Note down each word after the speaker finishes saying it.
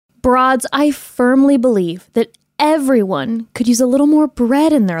Broads, I firmly believe that everyone could use a little more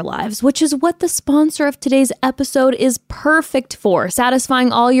bread in their lives, which is what the sponsor of today's episode is perfect for,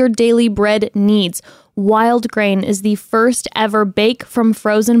 satisfying all your daily bread needs. Wild Grain is the first ever bake from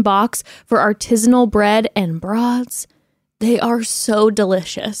frozen box for artisanal bread, and broads, they are so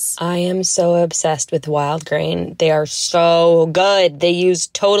delicious. I am so obsessed with Wild Grain. They are so good. They use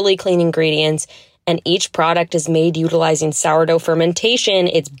totally clean ingredients, and each product is made utilizing sourdough fermentation.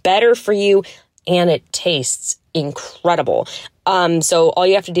 It's better for you, and it tastes incredible. So all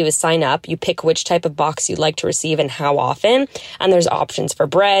you have to do is sign up. You pick which type of box you'd like to receive and how often. And there's options for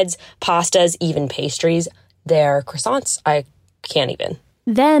breads, pastas, even pastries. Their croissants, I can't even.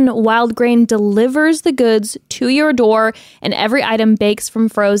 Then Wild Grain delivers the goods to your door, and every item bakes from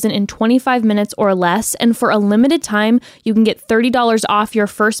frozen in 25 minutes or less. And for a limited time, you can get $30 off your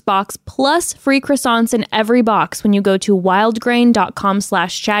first box plus free croissants in every box when you go to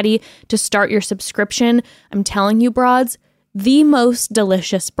wildgrain.com/chatty to start your subscription. I'm telling you, broads, the most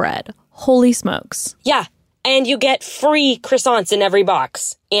delicious bread. Holy smokes. Yeah. And you get free croissants in every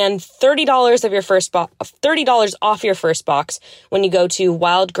box and $30 of your first $30 off your first box when you go to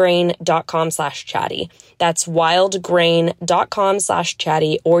wildgrain.com/chatty. That's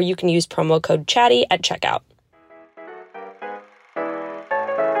wildgrain.com/chatty, or you can use promo code chatty at checkout.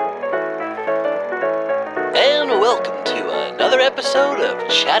 And welcome to another episode of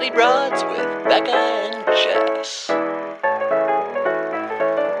Chatty Broads with Becca and Jess.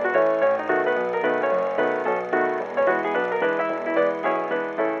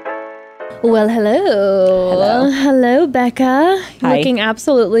 Well, hello. Hello, Becca. Hi. Looking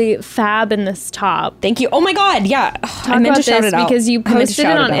absolutely fab in this top. Thank you. Oh my God. Yeah. Talk about this because you posted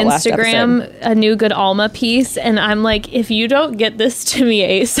it on Instagram, a new Good Alma piece, and I'm like, if you don't get this to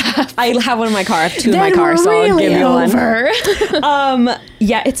me ASAP, I have one in my car. I have two in then my car, we're so I'll really give you over. one.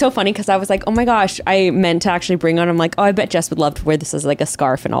 Yeah, it's so funny because I was like, oh my gosh, I meant to actually bring on. I'm like, oh, I bet Jess would love to wear this as like a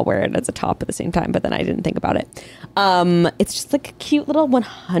scarf, and I'll wear it as a top at the same time. But then I didn't think about it. It's just like a cute little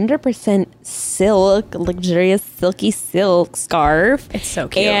 100% silk, luxurious silky silk scarf. It's so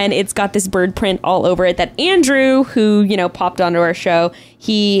cute. And it's got this bird print all over it that Andrew, who, you know, popped onto our show,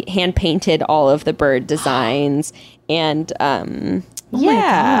 he hand painted all of the bird designs. And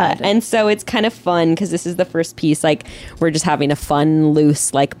yeah. And so it's kind of fun because this is the first piece. Like, we're just having a fun,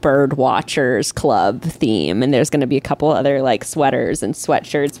 loose, like, bird watchers club theme. And there's going to be a couple other, like, sweaters and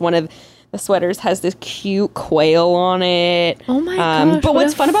sweatshirts. One of the sweaters has this cute quail on it. Oh my gosh. But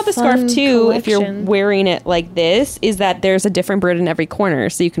what's fun about the scarf too, if you're collection. wearing it like this, is that there's a different bird in every corner.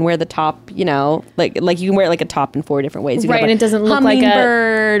 So you can wear the top, you know, like you can wear like a top in 4 different ways. You can Right, have and it doesn't look like a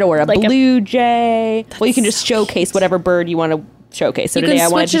hummingbird or a like a- blue jay. Well, you can just so showcase whatever bird you want to showcase. So You today can I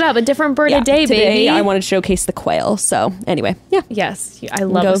wanted switch it up, a different bird a day, today baby. I wanted to showcase the quail. So anyway, yeah. Yes, I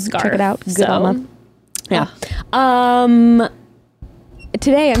love Go a scarf. check it out. Good so. Alma. Yeah.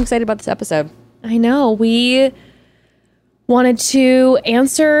 Today I'm excited about this episode. I know. We wanted to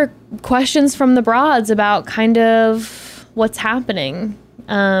answer questions from the broads about kind of what's happening.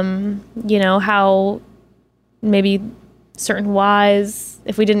 You know, how maybe certain whys,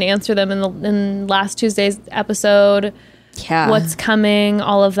 if we didn't answer them in last Tuesday's episode, Yeah. what's coming,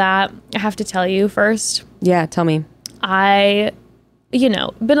 all of that. I have to tell you first, Yeah, tell me. I, you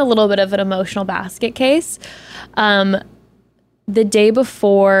know, been a little bit of an emotional basket case. The day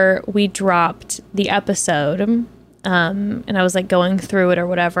before we dropped the episode, and I was like going through it or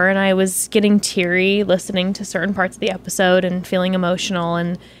whatever, and I was getting teary listening to certain parts of the episode and feeling emotional,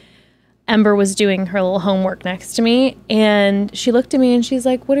 and Ember was doing her little homework next to me, and she looked at me and she's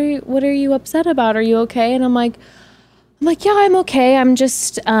like, what are you upset about? Are you okay? And I'm like, yeah, I'm okay. I'm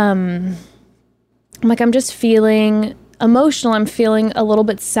just feeling emotional. I'm feeling a little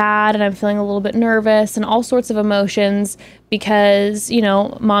bit sad, and I'm feeling a little bit nervous, and all sorts of emotions because, you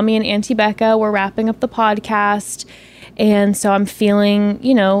know, Mommy and Auntie Becca were wrapping up the podcast. And so I'm feeling,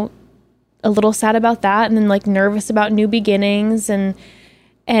 you know, a little sad about that, and then like nervous about new beginnings. And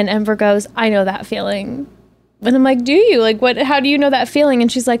Ember goes, I know that feeling. And I'm like, do you? Like, what, how do you know that feeling?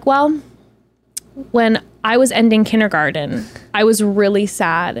 And she's like, well, when I was ending kindergarten, I was really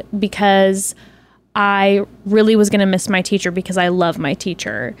sad because I really was going to miss my teacher because I love my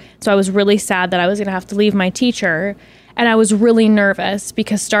teacher. So I was really sad that I was going to have to leave my teacher. And I was really nervous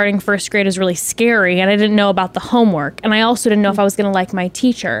because starting first grade is really scary, and I didn't know about the homework. And I also didn't know if I was going to like my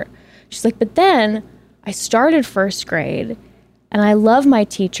teacher. She's like, but then I started first grade and I love my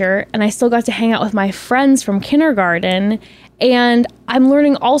teacher, and I still got to hang out with my friends from kindergarten, and I'm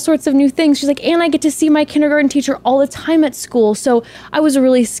learning all sorts of new things. She's like, and I get to see my kindergarten teacher all the time at school. So I was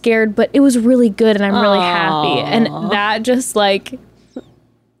really scared, but it was really good, and I'm really happy. And that just like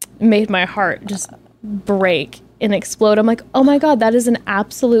made my heart just break and explode. I'm like, oh my God, that is an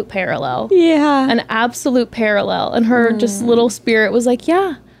absolute parallel. Yeah. An absolute parallel. And her just little spirit was like,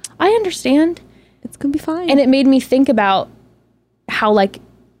 yeah, I understand. It's going to be fine. And it made me think about how, like,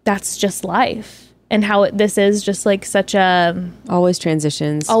 that's just life, and how this is just like such a always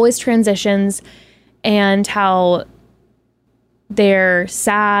transitions, and how they're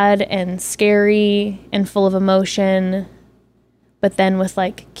sad and scary and full of emotion, but then with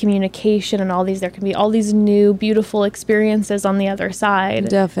like communication and all these, there can be all these new beautiful experiences on the other side.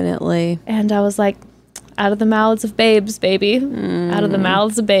 Definitely. And I was like, out of the mouths of babes, baby. Out of the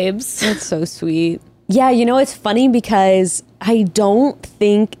mouths of babes. That's so sweet. Yeah, you know, it's funny because I don't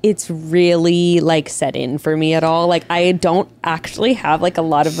think it's really like set in for me at all. Like, I don't actually have like a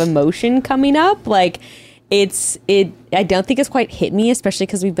lot of emotion coming up. Like, I don't think it's quite hit me, especially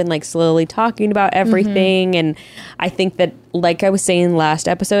because we've been like slowly talking about everything. And I think that, like I was saying last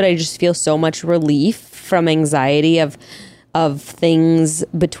episode, I just feel so much relief from anxiety of things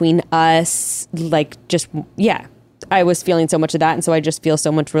between us. Like, just, yeah. I was feeling so much of that, and so I just feel so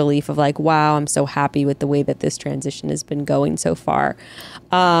much relief of like, wow, I'm so happy with the way that this transition has been going so far.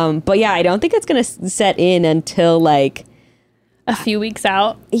 But yeah, I don't think it's gonna set in until like a few weeks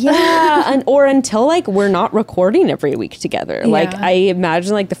out. Yeah, or until like we're not recording every week together. Yeah. Like, I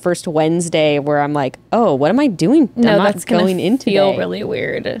imagine like the first Wednesday where I'm like, oh, what am I doing? No, I'm not that's gonna going in feel today. really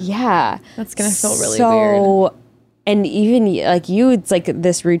weird. Yeah, that's gonna feel really weird. And even like you, it's like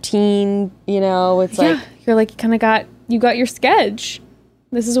this routine, you know, it's like, you're like, you got your sketch.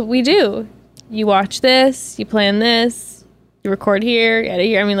 This is what we do. You watch this, you plan this, you record here, edit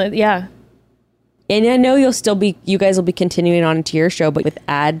here. I mean, like, yeah. And I know you guys will be continuing on into your show, but with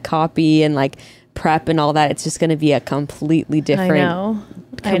ad copy and like prep and all that, it's just going to be a completely different,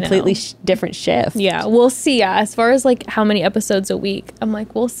 different shift. Yeah, we'll see. Yeah, as far as like how many episodes a week, I'm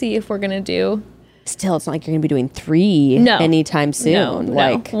like, we'll see if we're going to do. Still, it's not like you're going to be doing 3 anytime soon. No,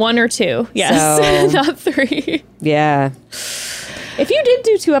 like 1 or 2. Yes, so, not 3. Yeah. If you did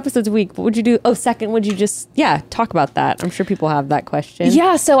do 2 episodes a week, what would you do? Oh, second, would you just, talk about that? I'm sure people have that question.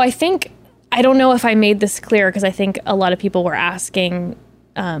 Yeah, so I don't know if I made this clear, because I think a lot of people were asking,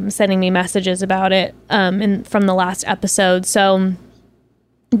 sending me messages about it from the last episode. So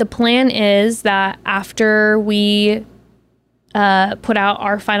the plan is that after we put out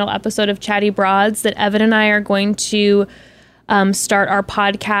our final episode of Chatty Broads, that Evan and I are going to start our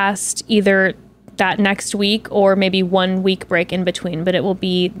podcast either that next week or maybe 1 week break in between, but it will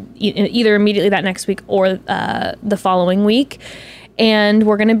be either immediately that next week or the following week. And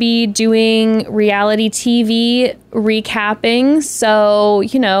we're going to be doing reality TV recapping. So,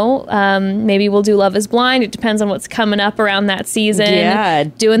 maybe we'll do Love is Blind. It depends on what's coming up around that season. Yeah.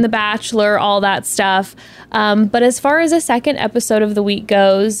 Doing The Bachelor, all that stuff. But as far as a second episode of the week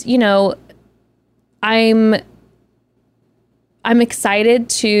goes, I'm excited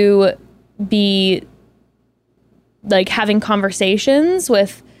to be like having conversations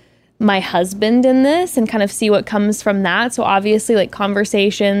with my husband in this and kind of see what comes from that. So obviously, like,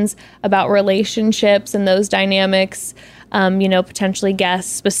 conversations about relationships and those dynamics, potentially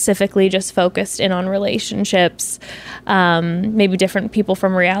guests specifically just focused in on relationships, maybe different people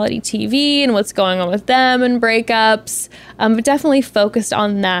from reality TV and what's going on with them and breakups, but definitely focused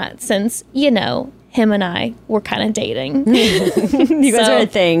on that, since, him and I were kind of dating. You guys are a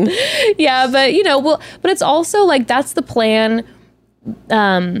thing. Yeah, but but it's also like, that's the plan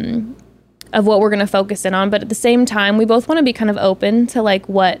of what we're going to focus in on. But at the same time, we both want to be kind of open to like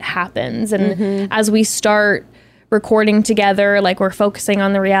what happens. And as we start recording together, like, we're focusing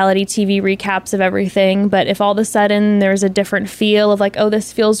on the reality TV recaps of everything. But if all of a sudden there's a different feel of like, oh,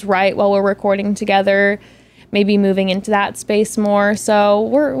 this feels right while we're recording together, maybe moving into that space more. So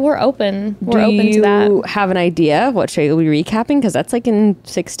we're open. We're open to that. Do you have an idea of what show you'll be recapping? Because that's like in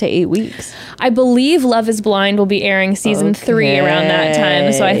 6 to 8 weeks. I believe Love is Blind will be airing season 3 around that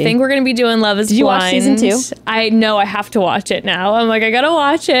time. So I think we're going to be doing Love is Blind. Did you watch season 2? I know I have to watch it now. I'm like, I got to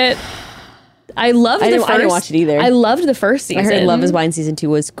watch it. I didn't watch it either. I loved the first season. I heard Love is Blind season 2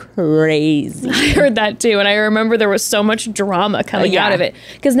 was crazy. I heard that too. And I remember there was so much drama coming out of it.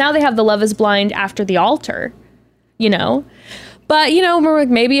 Because now they have the Love is Blind After the Altar, But, we're like,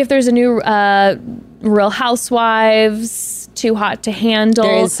 maybe if there's a new Real Housewives, Too Hot to Handle.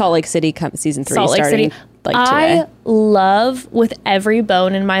 There is Salt Lake City season 3 Salt Lake starting. City. Like I love, with every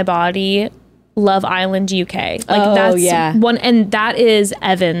bone in my body, Love Island UK. Like, that's one, and that is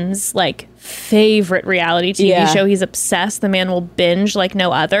Evan's like favorite reality TV show. He's obsessed. The man will binge like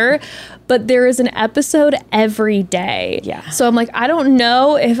no other. But there is an episode every day. Yeah. So I'm like, I don't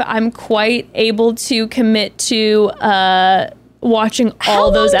know if I'm quite able to commit to watching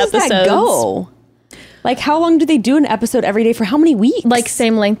all those episodes. How long does that go? Like, how long do they do an episode every day for how many weeks? Like,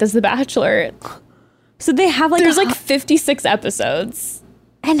 same length as The Bachelor. So they have like there's like 56 episodes.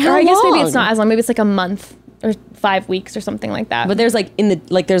 And how or I guess long? maybe it's not as long. Maybe it's like a month or 5 weeks or something like that. But there's like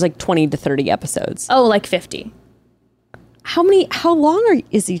there's like 20 to 30 episodes. Oh, like 50. How long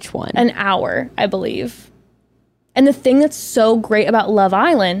is each one? An hour, I believe. And the thing that's so great about Love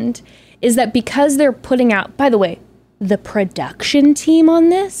Island is that because they're putting out, by the way, the production team on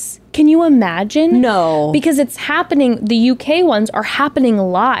this, can you imagine? No. Because it's happening, the UK ones are happening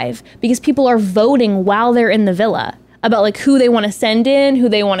live because people are voting while they're in the villa about like who they want to send in, who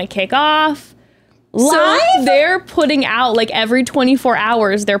they want to kick off. Live? So they're putting out like every 24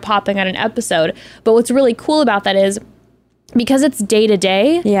 hours, they're popping out an episode. But what's really cool about that is because it's day to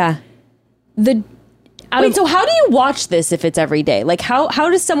day. Yeah. Wait, so how do you watch this if it's every day? Like, how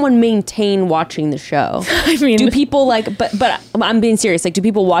does someone maintain watching the show? I mean, do people like, but I'm being serious. Like, do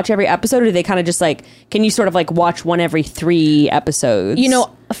people watch every episode, or do they kind of just like, can you sort of like watch one every 3 episodes? you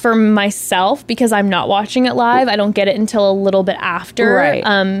know, for myself, because I'm not watching it live, I don't get it until a little bit after.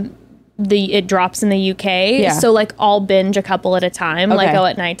 Right. It drops in the UK. Yeah. So like I'll binge a couple at a time. Okay. Like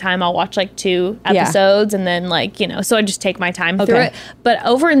at nighttime I'll watch like 2 episodes and then like, you know, so I just take my time through Okay. it. But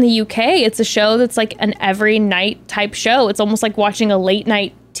over in the UK, it's a show that's like an every night type show. It's almost like watching a late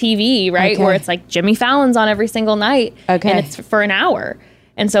night TV, right? Okay. Where it's like Jimmy Fallon's on every single night. Okay. And it's for an hour.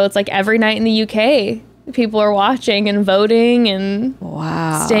 And so it's like every night in the UK, people are watching and voting and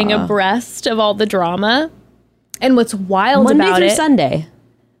wow, staying abreast of all the drama. And what's wild Monday about through it, Sunday,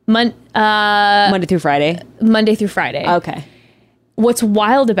 Monday through Friday. Monday through Friday. Okay. What's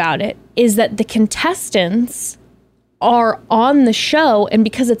wild about it is that the contestants are on the show, and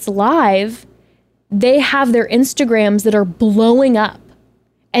because it's live, they have their Instagrams that are blowing up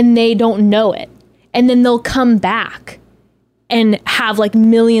and they don't know it. And then they'll come back and have like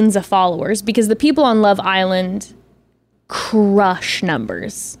millions of followers because the people on Love Island crush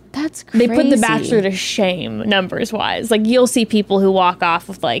numbers. That's crazy. They put The Bachelor to shame numbers wise. Like you'll see people who walk off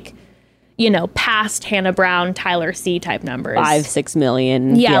with like, you know, past Hannah Brown, Tyler C type numbers. 5-6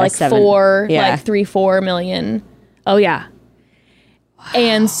 million. Yeah, like 7. 4, Yeah. like 3-4 million. Oh yeah. Wow.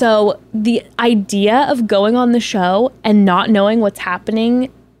 And so the idea of going on the show and not knowing what's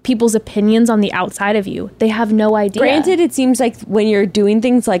happening, people's opinions on the outside of you, they have no idea. Granted, it seems like when you're doing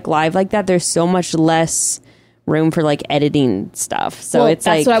things like live like that, there's so much less room for like editing stuff. So well, it's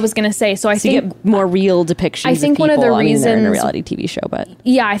that's like what I was gonna say. So I so you think get more real depictions. I think of one of the people. I mean, they're in a reasons- reality TV show, but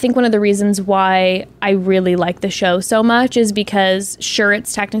yeah, I think one of the reasons why I really like the show so much is because sure,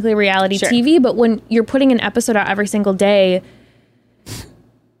 it's technically reality Sure. TV, but when you're putting an episode out every single day,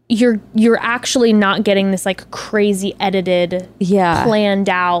 you're actually not getting this like crazy edited, Yeah. planned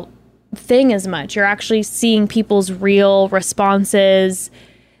out thing as much. You're actually seeing people's real responses,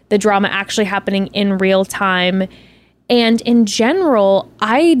 the drama actually happening in real time. And in general,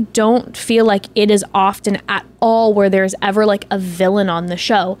 I don't feel like it is often at all where there's ever like a villain on the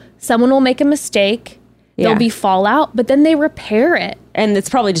show. Someone will make a mistake, Yeah. there'll be fallout, but then they repair it. and it's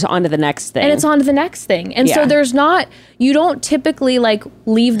probably just on to the next thing. And it's on to the next thing. And so Yeah. you don't typically like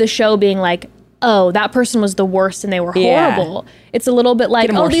leave the show being like, oh, that person was the worst and they were Yeah. horrible. It's a little bit like, Get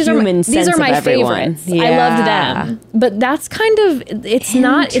a more oh, these are human these sense are of my everyone. favorites. I loved Yeah. them. But that's kind of, it's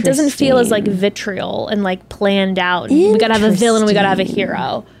not, it doesn't feel as like Interesting. vitriol and like planned out. We gotta have a villain, we gotta have a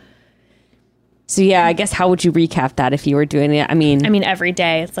hero. So yeah, I guess how would you recap that if you were doing it? I mean, Every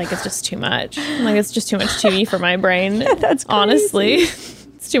day it's like, it's just too much. Like, it's just too much TV for my brain. That's crazy. honestly.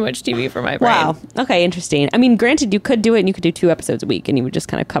 It's too much TV for my brain. wow. Okay, interesting. I mean, granted, you could do it and you could do 2 episodes a week and you would just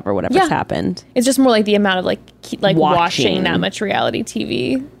kind of cover whatever's Yeah. happened. It's just more like the amount of like watching Watching. that much reality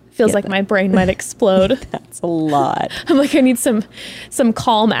TV feels Yeah. like my brain might explode. That's a lot. I'm like, I need some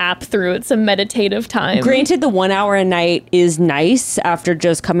calm app through it, some meditative time. Granted, the 1 hour a night is nice after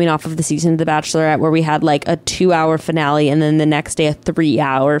just coming off of the season of The Bachelorette where we had like a 2-hour finale and then the next day a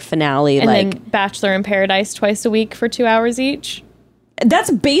 3-hour finale. And like then Bachelor in Paradise twice a week for 2 hours each.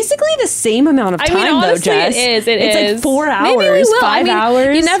 that's basically the same amount of time honestly, though, Jess. it is. It's like 4 hours, Maybe we will. 5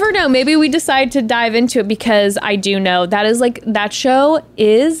 hours. You never know. Maybe we decide to dive into it because I do know that is like, that show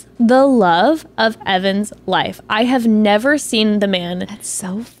is the love of Evan's life. I have never seen the man. It's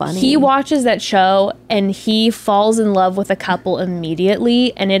so funny. He watches that show and he falls in love with a couple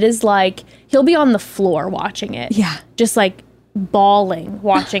immediately. And it is like, he'll be on the floor watching it. Yeah. Just like bawling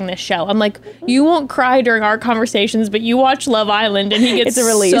watching this show. I'm like, you won't cry during our conversations, but you watch Love Island and he gets It's a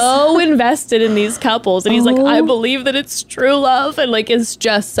release. so invested in these couples. And he's like, I believe that it's true love. And like, is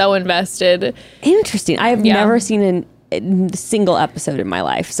just so invested. Interesting. I have Yeah. never seen a single episode in my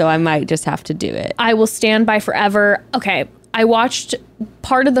life, so I might just have to do it. I will stand by forever. Okay. I watched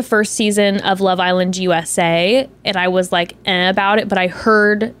part of the first season of Love Island USA, and I was like about it, but I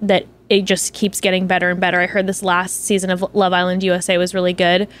heard that it just keeps getting better and better. I heard this last season of Love Island USA was really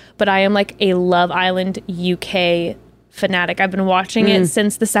good, but I am like a Love Island UK fanatic. I've been watching it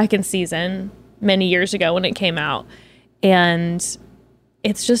since the second season many years ago when it came out, and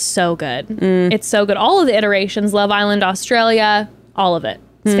it's just so good. It's so good. All of the iterations, Love Island Australia, all of it.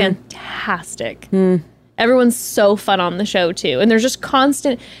 It's fantastic. Everyone's so fun on the show too, and there's just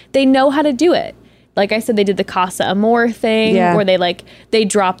constant. They know how to do it. Like I said, they did the Casa Amor thing where they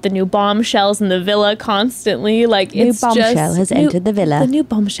drop the new bombshells in the villa constantly. Like New bombshell has entered the villa. The new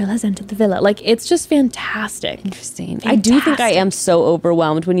bombshell has entered the villa. Like it's just fantastic. Interesting. I do think I am so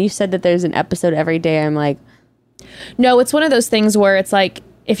overwhelmed. When you said that there's an episode every day, I'm like, no, it's one of those things where it's like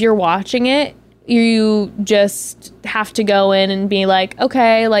if you're watching it, you just have to go in and be like,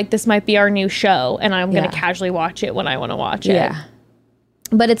 okay, like this might be our new show, and I'm going to casually watch it when I want to watch it. Yeah.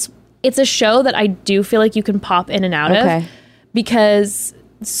 But it's a show that I do feel like you can pop in and out of because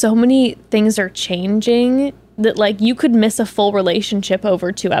so many things are changing that like you could miss a full relationship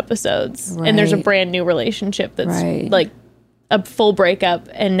over 2 episodes and there's a brand new relationship that's like a full breakup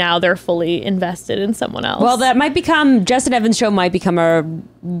and now they're fully invested in someone else. Well, that might become, Justin Evans' show might become our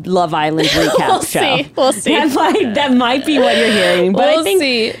Love Island recap show. We'll see. That might be what you're hearing. But I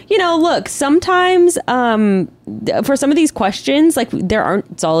think, you know, look, sometimes for some of these questions, like there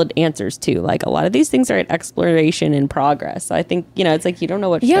aren't solid answers to. Like a lot of these things are at exploration in progress. So I think, you know, it's like you don't know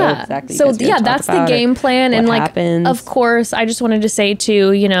what show exactly. So that's the game plan. And like, of course, I just wanted to say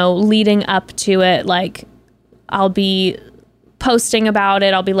too, you know, leading up to it, like I'll be posting about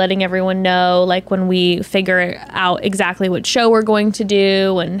it. I'll be letting everyone know like when we figure out exactly what show we're going to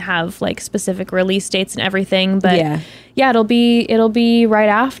do and have like specific release dates and everything. But yeah, it'll be right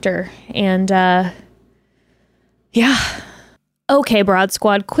after. And yeah. Okay, Broad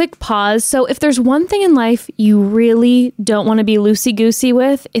Squad, quick pause. So if there's one thing in life you really don't want to be loosey-goosey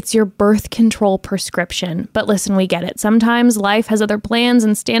with, it's your birth control prescription. But listen, we get it. Sometimes life has other plans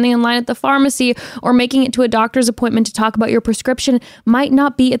and standing in line at the pharmacy or making it to a doctor's appointment to talk about your prescription might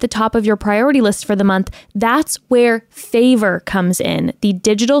not be at the top of your priority list for the month. That's where Favor comes in, the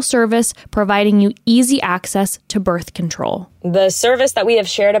digital service providing you easy access to birth control. The service that we have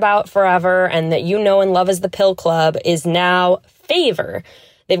shared about forever and that you know and love as the Pill Club is now Favor.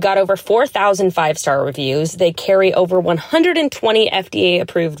 They've got over 4,000 5-star reviews. They carry over 120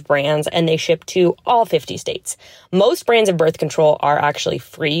 FDA-approved brands, and they ship to all 50 states. Most brands of birth control are actually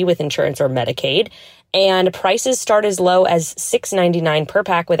free with insurance or Medicaid, and prices start as low as $6.99 per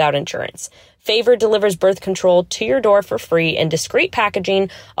pack without insurance. Favor delivers birth control to your door for free in discreet packaging,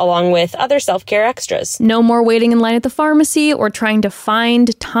 along with other self-care extras. No more waiting in line at the pharmacy or trying to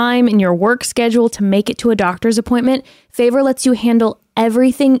find time in your work schedule to make it to a doctor's appointment. Favor lets you handle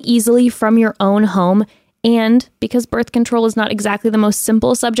everything easily from your own home. And because birth control is not exactly the most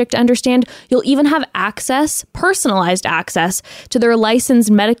simple subject to understand, you'll even have access, personalized access, to their licensed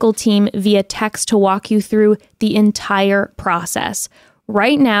medical team via text to walk you through the entire process.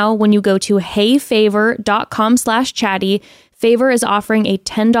 Right now, when you go to heyfavor.com/chatty, Favor is offering a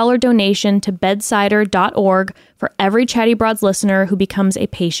 $10 donation to bedsider.org for every Chatty Broads listener who becomes a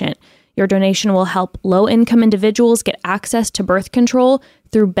patient. Your donation will help low-income individuals get access to birth control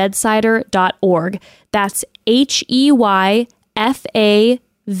through bedsider.org. That's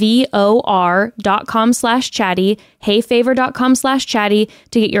HEYFAVOR.com/chatty, heyfavor.com/chatty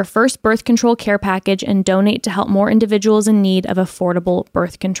to get your first birth control care package and donate to help more individuals in need of affordable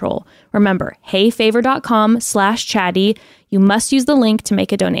birth control. Remember, heyfavor.com/chatty. You must use the link to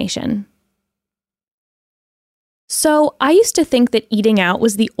make a donation. So I used to think that eating out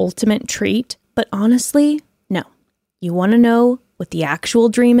was the ultimate treat, but honestly, no. You want to know what the actual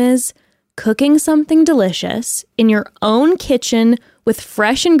dream is? Cooking something delicious in your own kitchen with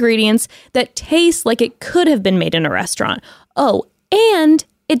fresh ingredients that taste like it could have been made in a restaurant. Oh, and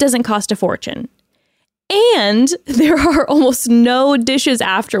it doesn't cost a fortune. And there are almost no dishes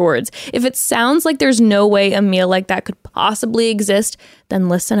afterwards. If it sounds like there's no way a meal like that could possibly exist, then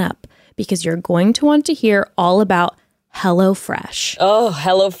listen up, because you're going to want to hear all about HelloFresh. Oh,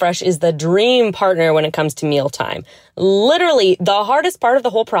 HelloFresh is the dream partner when it comes to mealtime. Literally, the hardest part of the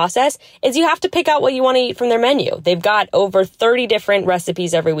whole process is you have to pick out what you want to eat from their menu. They've got over 30 different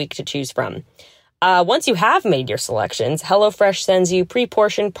recipes every week to choose from. Once you have made your selections, HelloFresh sends you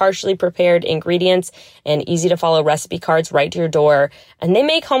pre-portioned, partially prepared ingredients and easy-to-follow recipe cards right to your door. And they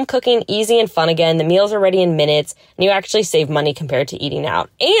make home cooking easy and fun again. The meals are ready in minutes, and you actually save money compared to eating out.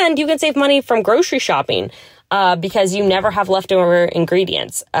 And you can save money from grocery shopping because you never have leftover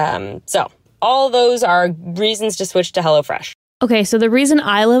ingredients. So all those are reasons to switch to HelloFresh. Okay, so the reason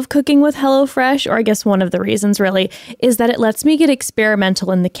I love cooking with HelloFresh, or I guess one of the reasons really, is that it lets me get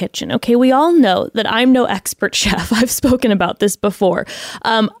experimental in the kitchen. Okay, we all know that I'm no expert chef. I've spoken about this before.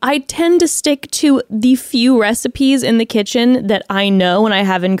 I tend to stick to the few recipes in the kitchen that I know and I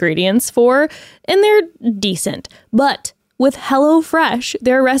have ingredients for, and they're decent. But with HelloFresh,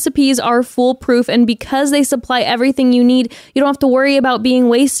 their recipes are foolproof, and because they supply everything you need, you don't have to worry about being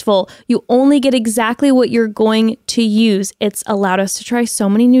wasteful. You only get exactly what you're going to use. It's allowed us to try so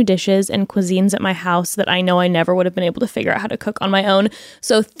many new dishes and cuisines at my house that I know I never would have been able to figure out how to cook on my own.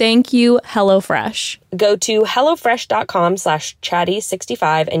 So thank you, HelloFresh. Go to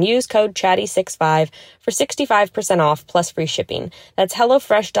HelloFresh.com/chatty65 and use code chatty65 for 65% off plus free shipping. That's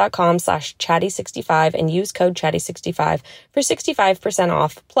HelloFresh.com/chatty65 and use code chatty65 for 65%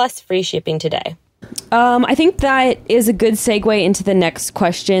 off plus free shipping today. I think that is a good segue into the next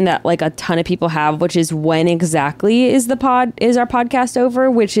question that like a ton of people have, which is when exactly is our podcast over?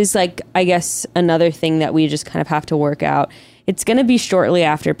 Which is like, I guess, another thing that we just kind of have to work out. It's going to be shortly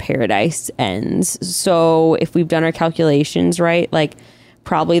after Paradise ends. So if we've done our calculations right, like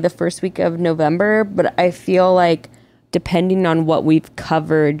probably the first week of November. But I feel like depending on what we've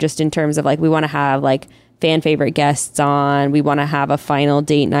covered, just in terms of like, we want to have like fan favorite guests on, we want to have a final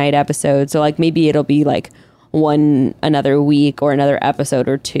date night episode. So like maybe it'll be like another week or another episode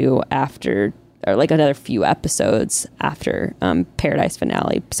or two after, or like another few episodes after Paradise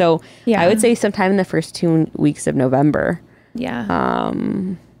finale. So yeah, I would say sometime in the first 2 weeks of November. Yeah.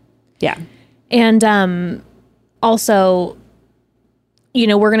 Yeah. And also, you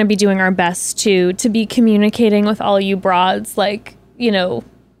know, we're going to be doing our best to be communicating with all you broads, like, you know,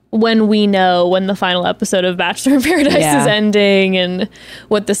 when we know when the final episode of Bachelor in Paradise is ending and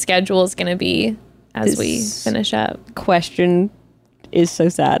what the schedule is going to be as we finish up. Question is so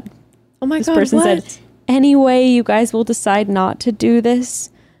sad. Oh my God, this person said, anyway, you guys will decide not to do this.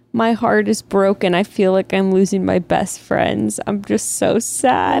 My heart is broken. I feel like I'm losing my best friends. I'm just so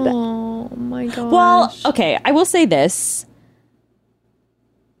sad. Oh my gosh. Well, okay, I will say this.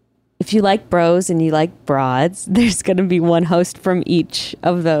 If you like bros and you like broads, there's going to be one host from each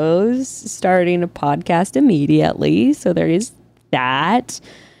of those starting a podcast immediately. So there is that.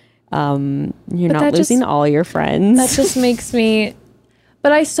 You're not losing all your friends. That just makes me...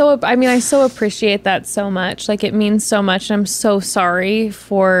 But I so appreciate that so much. Like, it means so much. And I'm so sorry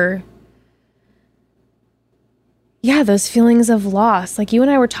for, those feelings of loss. Like, you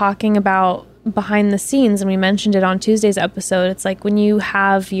and I were talking about behind the scenes, and we mentioned it on Tuesday's episode. It's like when you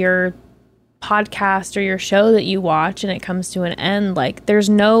have your podcast or your show that you watch and it comes to an end, like, there's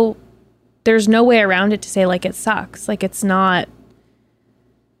no way around it to say, like, it sucks. Like, it sucks.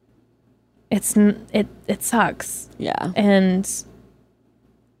 Yeah. And...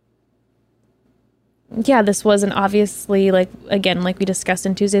 yeah, this wasn't obviously, like, again, like we discussed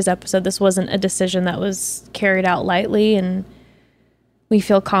in Tuesday's episode, this wasn't a decision that was carried out lightly, and we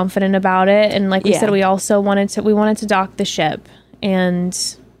feel confident about it. And like we said, we also wanted to dock the ship.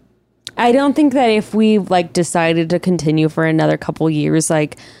 And I don't think that if we like decided to continue for another couple years,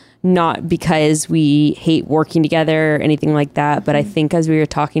 like not because we hate working together or anything like that, but I think as we were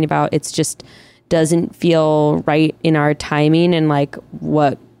talking about, it's just doesn't feel right in our timing and like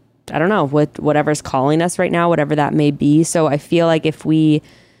I don't know, whatever's calling us right now, whatever that may be. So I feel like if we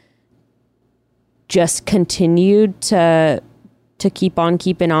just continued to keep on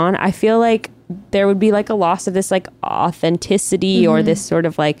keeping on, I feel like there would be like a loss of this like authenticity or this sort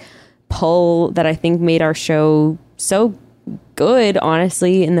of like pull that I think made our show so good,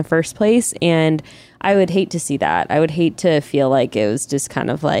 honestly, in the first place. And I would hate to see that. I would hate to feel like it was just kind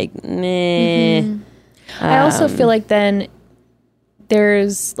of like, meh. I also feel like then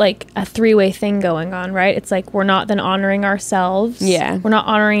there's like a three-way thing going on, right? It's like we're not then honoring ourselves. Yeah. We're not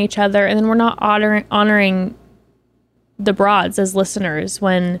honoring each other. And then we're not honoring the broads as listeners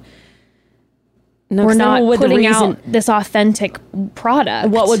when we're not putting out this authentic product.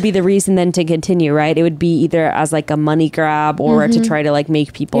 What would be the reason then to continue, right? It would be either as like a money grab or to try to like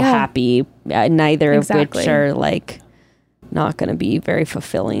make people happy. Neither of which are like not going to be very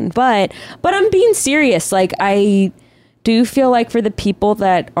fulfilling. But I'm being serious. Like I do feel like for the people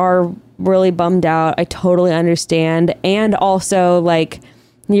that are really bummed out, I totally understand. And also like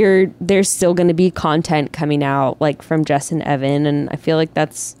there's still going to be content coming out like from Jess and Evan. And I feel like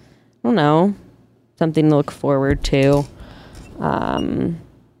that's, I don't know, something to look forward to.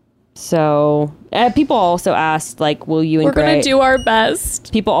 So people also asked like, will you and We're going to do our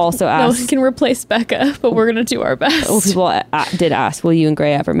best. People also asked. No one can replace Becca, but we're going to do our best. Well, people did ask, will you and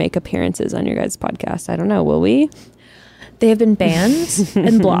Gray ever make appearances on your guys' podcast? I don't know. Will we? They have been banned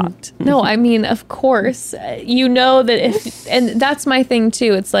and blocked. No, I mean, of course. You know that and that's my thing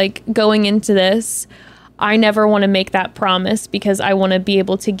too. It's like going into this, I never want to make that promise because I want to be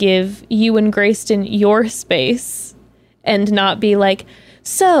able to give you and Grayston your space and not be like,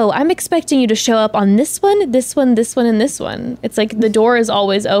 so I'm expecting you to show up on this one, this one, this one, and this one. It's like the door is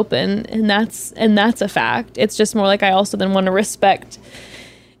always open, and that's a fact. It's just more like I also then want to respect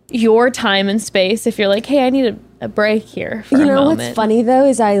your time and space if you're like, hey, I need a break here for a moment. What's funny though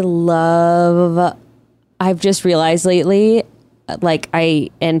is I've just realized lately, like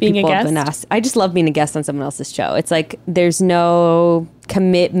being people have been asked, I just love being a guest on someone else's show. It's like there's no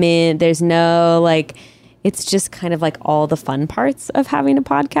commitment, there's no like, it's just kind of like all the fun parts of having a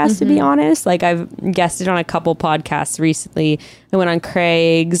podcast, to be honest. Like I've guested on a couple podcasts recently. I went on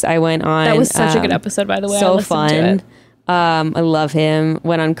Craig's. I went on... That was such a good episode, by the way. So I listened to it. I love him.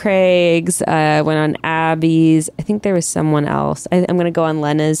 Went on Craig's. Went on Abby's. I think there was someone else. I'm going to go on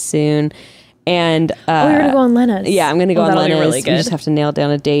Lena's soon. And you're going to go on Lena's. Yeah, I'm going to go on Lena's. Really good. We just have to nail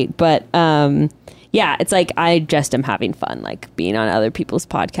down a date. But yeah, it's like I just am having fun, like being on other people's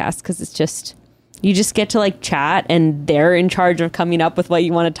podcasts, because it's just... You just get to like chat and they're in charge of coming up with what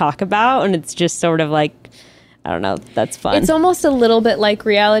you want to talk about. And it's just sort of like, I don't know, that's fun. It's almost a little bit like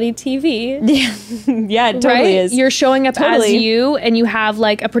reality TV. Yeah, it totally is. You're showing up as you, and you have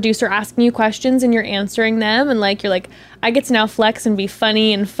like a producer asking you questions and you're answering them. And like, you're like, I get to now flex and be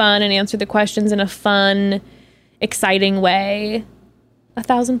funny and fun and answer the questions in a fun, exciting way.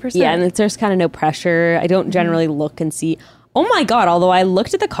 1,000%. Yeah, and there's kind of no pressure. I don't generally look and see... Oh my God, although I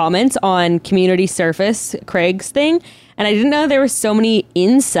looked at the comments on Community Surface, Craig's thing, and I didn't know there were so many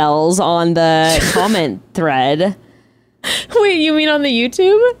incels on the comment thread. Wait, you mean on the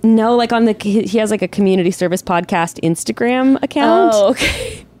YouTube? No, like on he has like a Community Service Podcast Instagram account. Oh,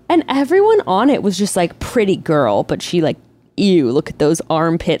 okay. And everyone on it was just like, pretty girl, but she like, ew, look at those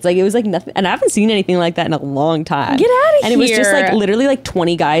armpits. Like it was like nothing, and I haven't seen anything like that in a long time. Get out of here. And it was just like literally like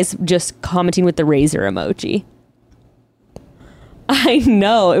 20 guys just commenting with the razor emoji. I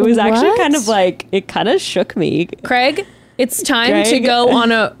know. It was actually kind of like, it kind of shook me. Craig, it's time to go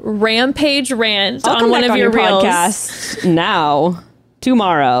on a rampage rant on one of your reels. Podcast now,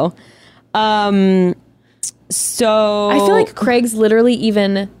 tomorrow. So I feel like Craig's literally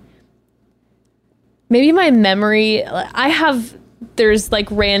even, maybe my memory, there's like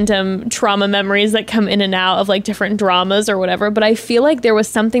random trauma memories that come in and out of like different dramas or whatever, but I feel like there was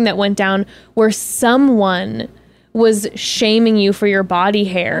something that went down where someone was shaming you for your body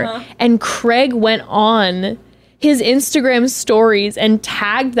hair, and Craig went on his Instagram stories and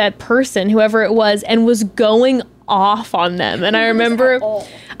tagged that person, whoever it was, and was going off on them. And I remember,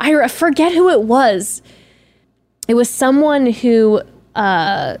 I forget who it was. It was someone whose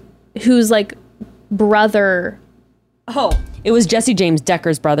like brother. Oh, it was Jesse James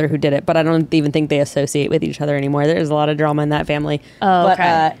Decker's brother who did it, but I don't even think they associate with each other anymore. There's a lot of drama in that family. Oh, but,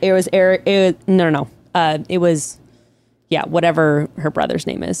 okay. It was Eric. No. It was, yeah, whatever her brother's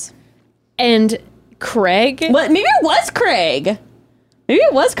name is. And Craig? Well, maybe it was Craig. Maybe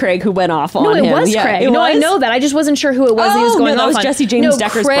it was Craig who went off on him. No, it was Craig. It was? I know that. I just wasn't sure who it was he was going off on. That was Jesse James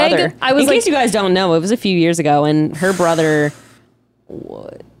Decker's brother. In case you guys don't know, it was a few years ago, and her brother,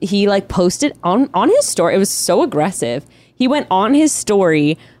 he like posted on his story. It was so aggressive. He went on his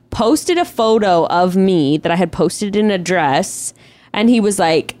story, posted a photo of me that I had posted in a dress, and he was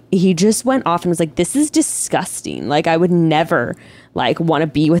like, he just went off and was like, this is disgusting. Like, I would never like want to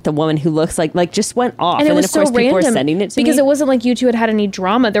be with a woman who looks like just went off. And it was then, of course, so people random were sending it to me. because it wasn't like you two had any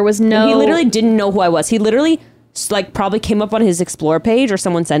drama. There was no... He literally didn't know who I was. He literally like probably came up on his Explore page or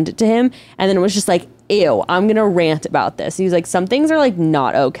someone sent it to him. And then it was just like, ew, I'm going to rant about this. He was like, some things are like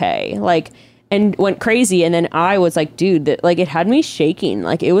not okay. Like, and went crazy. And then I was like, dude, that like it had me shaking.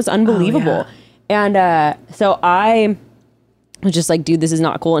 Like it was unbelievable. Oh, yeah. And so I was just like, dude, this is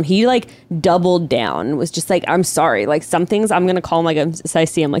not cool. And he like doubled down, was just like, I'm sorry. Like some things I'm going to call him, like, as I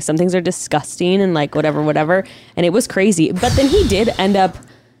see him, like some things are disgusting and like whatever. And it was crazy. But then he did end up,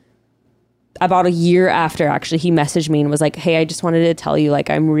 about a year after, actually, he messaged me and was like, hey, I just wanted to tell you, like,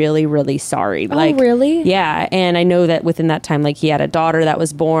 I'm really, really sorry. Like, really? Yeah. And I know that within that time, like, he had a daughter that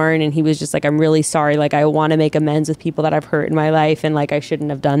was born, and he was just like, I'm really sorry. Like, I want to make amends with people that I've hurt in my life, and like, I shouldn't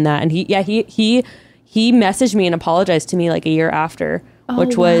have done that. And he messaged me and apologized to me like a year after,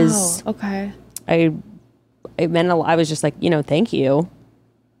 which was okay. It meant a lot. I was just like, thank you.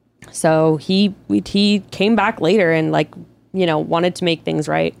 So he came back later and like, wanted to make things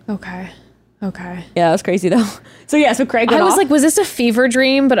right. Okay. Yeah, that was crazy though. So Craig went I was off. like, was this a fever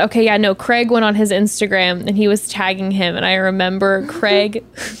dream? But okay, yeah, no, Craig went on his Instagram and he was tagging him. And I remember Craig,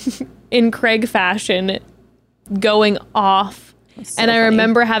 in Craig fashion, going off. So and I funny.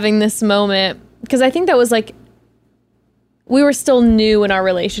 remember having this moment because I think that was like, we were still new in our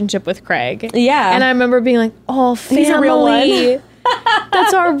relationship with Craig. Yeah. And I remember being like, oh, family. He's a real one.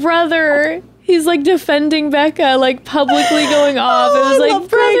 That's our brother. He's like defending Becca, like publicly going off. It was I like, love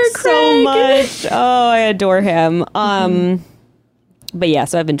brother Craig so much. Oh, I adore him. But yeah,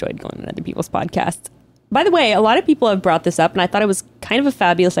 so I've enjoyed going on other people's podcasts. By the way, a lot of people have brought this up, and I thought it was kind of a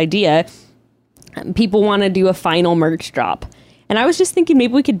fabulous idea. People want to do a final merch drop. And I was just thinking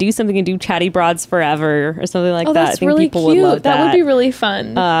maybe we could do something and do Chatty Broads Forever or something like that. That's I think really people cute. would love that. That would be really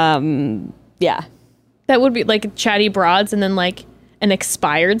fun. Yeah. That would be like Chatty Broads and then like an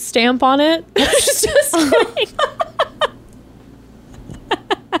expired stamp on it. Just kidding.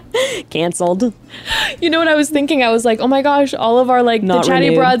 Canceled. You know what I was thinking? I was like, oh my gosh, all of our like Not the Chatty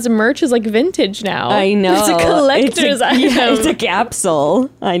renewed. Broads merch is like vintage now. I know. It's a collector's item. Yeah, it's a capsule.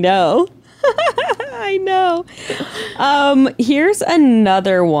 I know. I know. Here's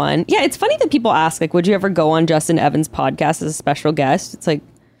another one. Yeah, it's funny that people ask, like, would you ever go on Justin Evans' podcast as a special guest? It's like,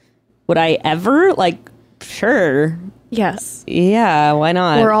 would I ever? Like, sure. Yes. Yeah, why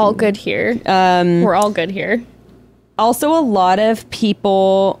not? We're all good here. We're all good here. Also, a lot of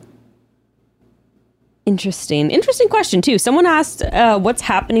people... Interesting question, too. Someone asked, what's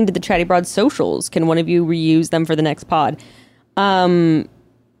happening to the Chatty Broad socials? Can one of you reuse them for the next pod?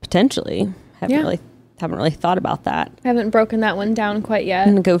 Potentially. Haven't really thought about that. I haven't broken that one down quite yet.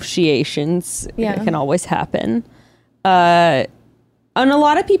 Negotiations can always happen. And a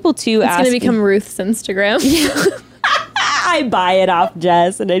lot of people, too, It's going to become Ruth's Instagram. I buy it off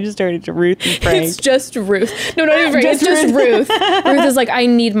Jess, and I just turn it to Ruth and Frank. It's just Ruth. No, not even Frank. It's just Ruth. Ruth is like, I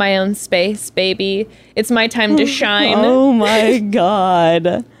need my own space, baby. It's my time to shine. Oh my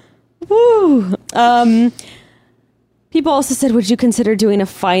God. Woo. People also said, would you consider doing a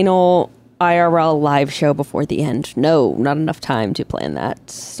final IRL live show before the end? No, not enough time to plan that.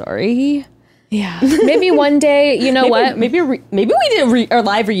 Sorry. Yeah. Maybe one day, you know what? Maybe we did a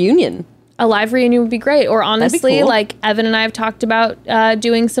live reunion. A live reunion would be great. Or honestly, cool. like Evan and I have talked about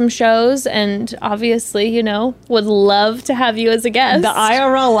doing some shows, and obviously, you know, would love to have you as a guest. The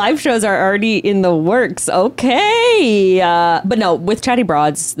IRL live shows are already in the works. Okay. But no, with Chatty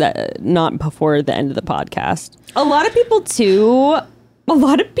Broads, not before the end of the podcast. A lot of people too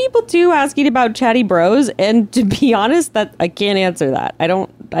asking about Chatty Bros, and to be honest, that I can't answer that. I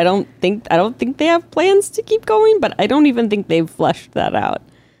don't think they have plans to keep going, but I don't even think they've fleshed that out.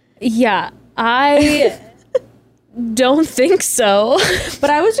 Yeah, I don't think so. But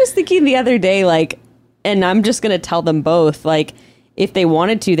I was just thinking the other day, like, and I'm just going to tell them both, like, if they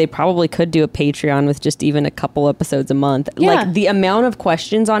wanted to, they probably could do a Patreon with just even a couple episodes a month. Yeah. Like, the amount of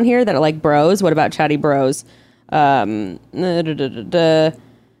questions on here that are like, bros, what about Chatty Bros?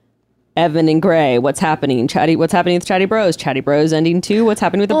 Evan and Gray, what's happening? What's happening with Chatty Bros? Chatty Bros ending too? What's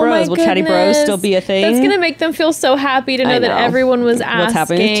happening with the bros? Will Chatty Bros still be a thing? That's going to make them feel so happy to know that everyone was asking. What's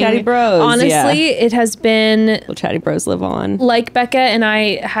happening with Chatty Bros? Honestly, it has been... Will Chatty Bros live on? Like Becca and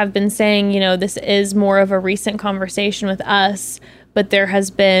I have been saying, you know, this is more of a recent conversation with us, but there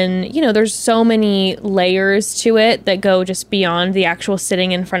has been, you know, there's so many layers to it that go just beyond the actual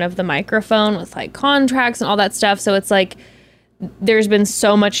sitting in front of the microphone with like contracts and all that stuff. So it's like, there's been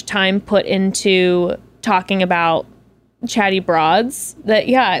so much time put into talking about Chatty Broads that,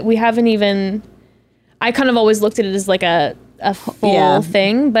 yeah, we haven't even... I kind of always looked at it as like a full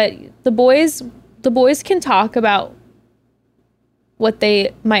thing, but the boys can talk about what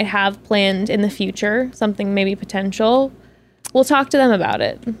they might have planned in the future, something maybe potential. We'll talk to them about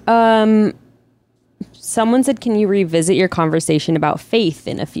it. Someone said, can you revisit your conversation about faith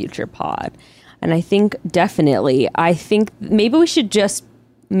in a future pod? And I think definitely, maybe we should just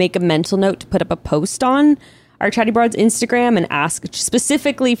make a mental note to put up a post on our Chatty Broads Instagram and ask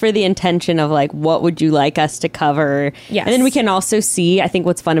specifically for the intention of like, what would you like us to cover? Yes. And then we can also see, I think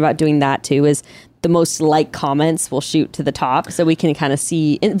what's fun about doing that too is the most like comments will shoot to the top, so we can kind of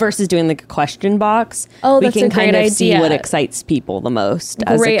see versus doing like a question box. Oh, we that's can a great kind of idea. see what excites people the most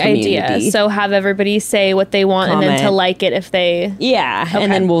as a Great community. idea. So have everybody say what they want and then to Comment. like it if they... Yeah, Okay.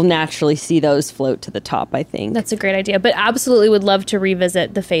 and then we'll naturally see those float to the top, I think. That's a great idea. But absolutely would love to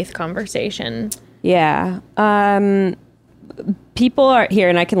revisit the faith conversation. Yeah. People are here,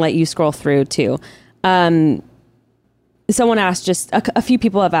 and I can let you scroll through too. Someone asked, just a few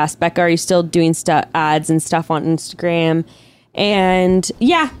people have asked, Becca, are you still doing ads and stuff on Instagram? And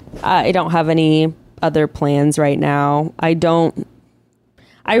yeah, I don't have any other plans right now. I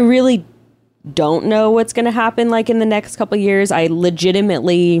really don't know what's going to happen like in the next couple of years. I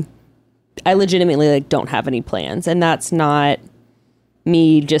legitimately like don't have any plans, and that's not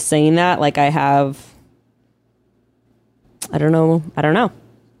me just saying that. Like I have I don't know.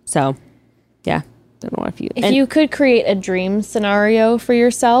 So, yeah. Don't know if you could create a dream scenario for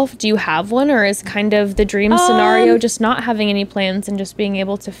yourself, do you have one, or is kind of the dream scenario just not having any plans and just being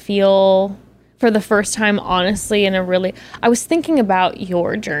able to feel for the first time, honestly, I was thinking about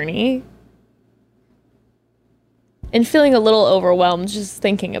your journey and feeling a little overwhelmed just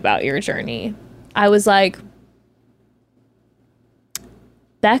thinking about your journey. I was like,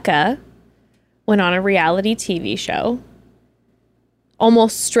 Becca went on a reality TV show,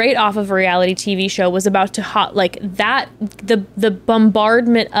 almost straight off of a reality TV show, was about to the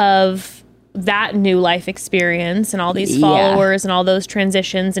bombardment of that new life experience and all these followers and all those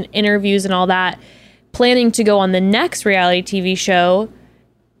transitions and interviews and all that, planning to go on the next reality TV show.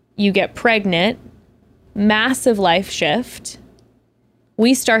 You get pregnant, massive life shift.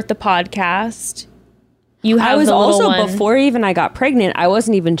 We start the podcast. I was also, before even I got pregnant, I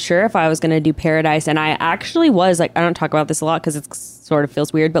wasn't even sure if I was going to do Paradise. And I actually was like, I don't talk about this a lot because it sort of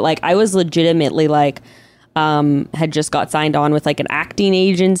feels weird, but like I was legitimately like, had just got signed on with like an acting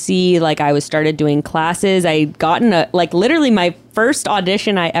agency. Like I was started doing classes. I gotten literally my first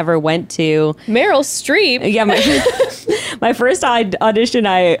audition I ever went to. Meryl Streep. Yeah. My first audition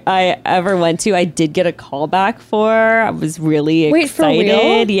I ever went to, I did get a call back for. I was really excited. For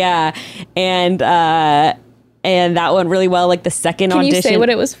real? Yeah. And that went really well. Like the second audition. Can you say what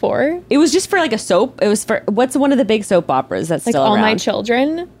it was for? It was just for like a soap. It was for, what's one of the big soap operas that's like still All around? My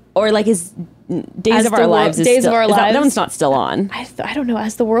Children? Or like his Days of Our Lives is Days still, of Our Lives. That one's not still on. I don't know.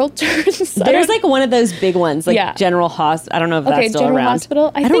 As the World Turns. There's like one of those big ones, like General Hospital. I don't know if that's still General around.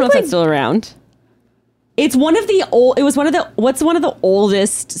 Hospital. I don't know if that's still around. It's one of the old. It was one of the. What's one of the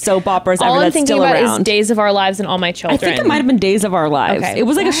oldest soap operas ever that's still around? All I'm thinking about is Days of Our Lives and All My Children. I think it might have been Days of Our Lives. Okay. It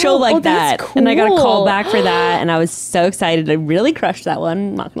was like a show like that, cool. and I got a call back for that, and I was so excited. I really crushed that one.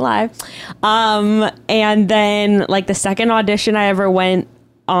 I'm not gonna lie. And then like the second audition I ever went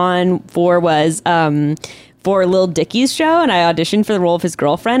on for was for Lil Dicky's show, and I auditioned for the role of his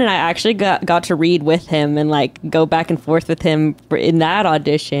girlfriend, and I actually got to read with him and like go back and forth with him in that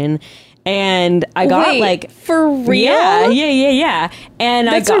audition. And I got for real? Yeah. And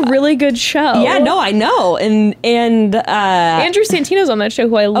that's a really good show. Yeah, no, I know. And Andrew Santino's on that show,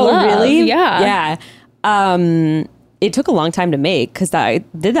 who I love. Oh, really? Yeah. Yeah. It took a long time to make because I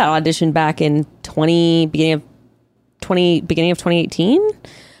did that audition back in beginning of 2018.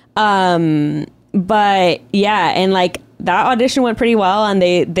 But yeah, and like that audition went pretty well, and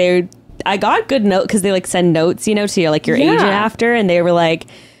I got good note because they like send notes, to your agent after, and they were like,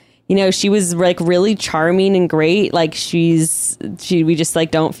 she was like really charming and great. Like we just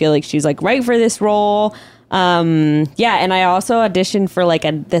like don't feel like she's like right for this role. And I also auditioned for like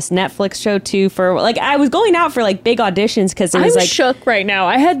this Netflix show too, for like I was going out for like big auditions because it was I'm shook right now.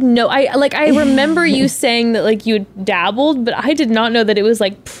 I remember you saying that like you had dabbled, but I did not know that it was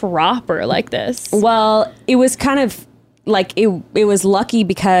like proper like this. Well, it was kind of like it was lucky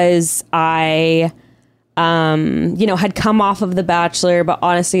because I had come off of The Bachelor, but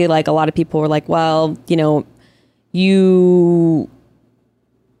honestly, like a lot of people were like, well, actually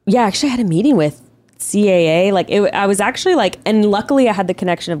I had a meeting with CAA. I was actually like, and luckily I had the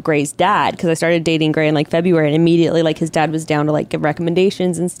connection of Gray's dad because I started dating Gray in like February, and immediately like his dad was down to like give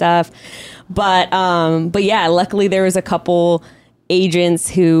recommendations and stuff. But yeah, luckily there was a couple agents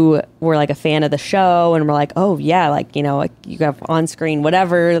who were like a fan of the show and were like, oh yeah, like you have on screen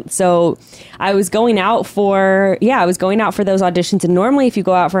whatever. So I was going out for those auditions, and normally if you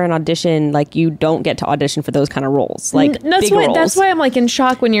go out for an audition, like you don't get to audition for those kind of roles, like that's why I'm like in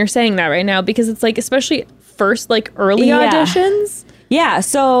shock when you're saying that right now, because it's like especially first like early auditions. Yeah,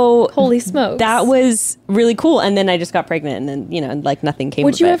 so holy smokes, that was really cool. And then I just got pregnant, and then like nothing came.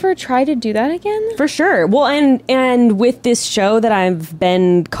 Would you ever try to do that again? For sure. Well, and with this show that I've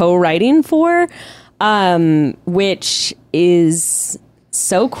been co-writing for, which is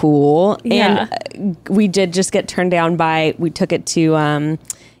so cool, and we did just get turned down we took it to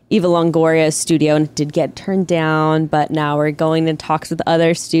Eva Longoria's studio, and it did get turned down, but now we're going in talks with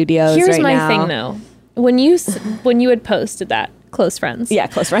other studios. Here's right my now. thing though, when you had posted that. Close friends. Yeah,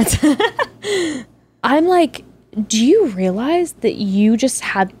 close friends. I'm like, do you realize that you just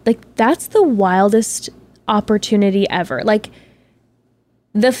had, like, that's the wildest opportunity ever. Like,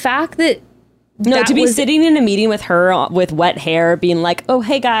 the fact that to be sitting in a meeting with her with wet hair, being like, oh,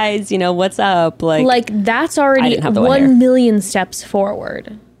 hey guys, what's up? Like that's already 1 million steps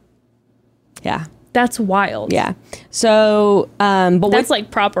forward. Yeah. That's wild. Yeah. So, but that's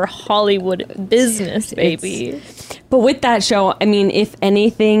like proper Hollywood business, baby. But with that show, I mean, if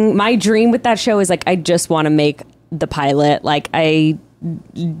anything, my dream with that show is like, I just want to make the pilot. Like,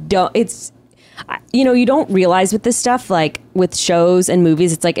 you don't realize with this stuff, like with shows and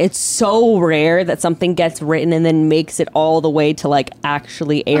movies, it's like it's so rare that something gets written and then makes it all the way to like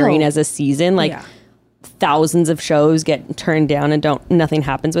actually airing as a season. Like thousands of shows get turned down and nothing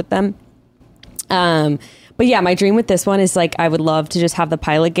happens with them. But yeah, my dream with this one is like I would love to just have the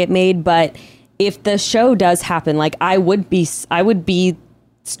pilot get made, but if the show does happen, like I would be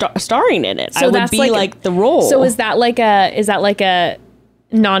starring in it. So I would be like the role. So is that like a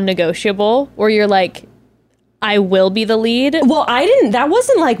non-negotiable where you're like, I will be the lead? Well, that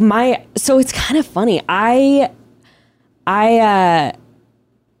wasn't like so it's kind of funny. An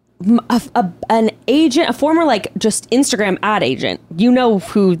agent, a former like just Instagram ad agent, you know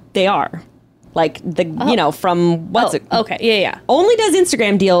who they are. Like from what's it? Okay. Yeah. Only does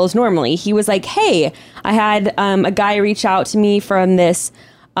Instagram deals normally. He was like, hey, I had a guy reach out to me from this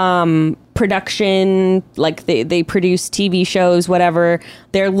production, like they produce TV shows, whatever.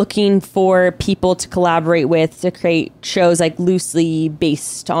 They're looking for people to collaborate with to create shows like loosely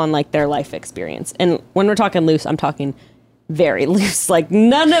based on like their life experience. And when we're talking loose, I'm talking very loose. Like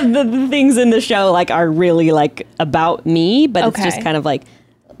none of the things in the show like are really like about me, but it's just kind of like,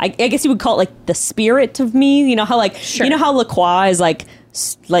 I guess you would call it like the spirit of me. You know how like, you know how La Croix is like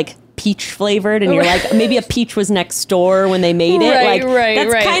peach flavored and you're like, maybe a peach was next door when they made it.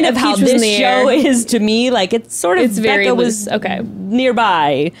 That's kind of how this show is to me. Like it's sort of, Becca was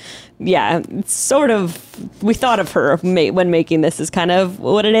nearby. Yeah, it's sort of, we thought of her when making this is kind of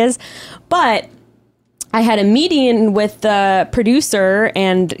what it is. But I had a meeting with the producer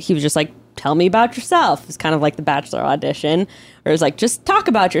and he was just like, tell me about yourself. It's kind of like the Bachelor audition. Or it was like, just talk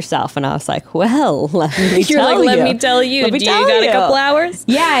about yourself. And I was like, well, let me tell you. Let me tell you. Do you got a couple hours?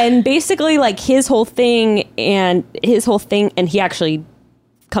 Yeah, and basically like his whole thing, and he actually,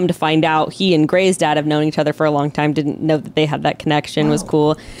 come to find out, he and Gray's dad have known each other for a long time, didn't know that they had that connection, was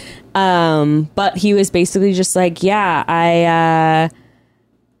cool. But he was basically just like, yeah,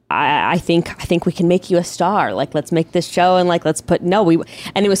 I think we can make you a star. Like, let's make this show and like, and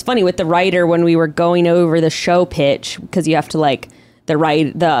it was funny with the writer when we were going over the show pitch, because you have to like, the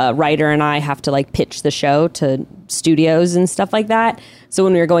writer and I have to like pitch the show to studios and stuff like that. So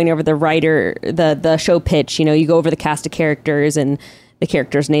when we were going over the show pitch, you go over the cast of characters and the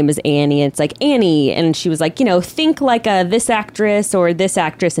character's name is Annie. And it's like, Annie. And she was like, think like this actress or this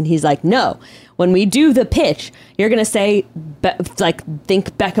actress. And he's like, no. When we do the pitch, you're going to say,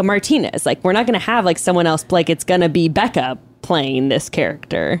 think Becca Martinez. Like, we're not going to have, like, someone else, like, it's going to be Becca playing this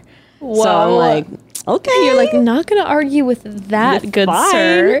character. Whoa. So I'm like, okay. You're, like, not going to argue with that, good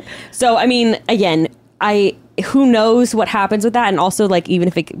sir. So, I mean, again, who knows what happens with that? And also, like, even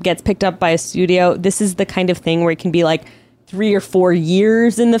if it gets picked up by a studio, this is the kind of thing where it can be, like, 3 or 4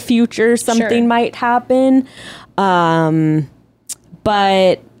 years in the future, something might happen. But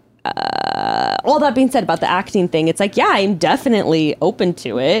all that being said about the acting thing, it's like, yeah, I'm definitely open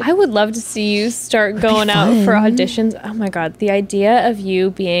to it. I would love to see you start going out for auditions. Oh my God. The idea of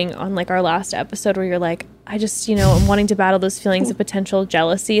you being on like our last episode where you're like, I just, I'm wanting to battle those feelings of potential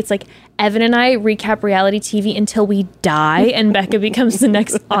jealousy. It's like Evan and I recap reality TV until we die and Becca becomes the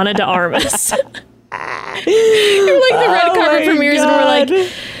next Ana de Armas. You're like the red carpet premieres and we're like,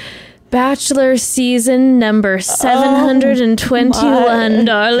 Bachelor season number 721,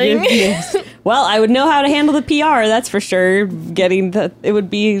 darling. Well, I would know how to handle the PR, that's for sure. It would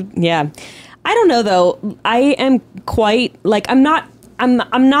be, yeah. I don't know though. I am quite like, I'm not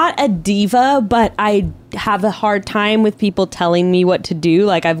a diva, but I have a hard time with people telling me what to do.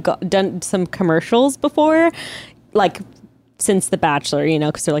 Like I've done some commercials before, like since The Bachelor,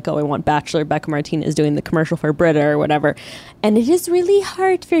 because they're like, oh, I want Bachelor Becca Martinez doing the commercial for Brita or whatever. And it is really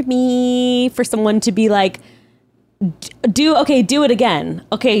hard for me for someone to be like, do it again.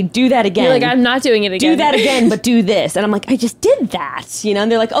 Okay, do that again. You're like, I'm not doing it again. Do that again, but do this. And I'm like, I just did that,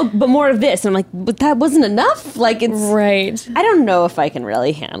 And they're like, oh, but more of this. And I'm like, but that wasn't enough. Like, it's... Right. I don't know if I can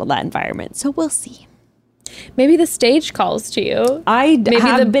really handle that environment, so we'll see. Maybe the stage calls to you. Maybe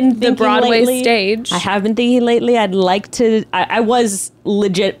have been thinking the Broadway lately, stage. I have been thinking lately. I'd like to. I was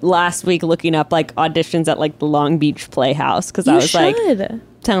legit last week looking up like auditions at like the Long Beach Playhouse because I was like,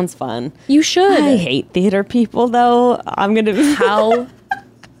 sounds fun. You should. I hate theater people though. I'm gonna. How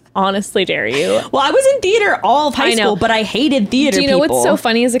honestly dare you? Well, I was in theater all of high school, but I hated theater. Do you know what's so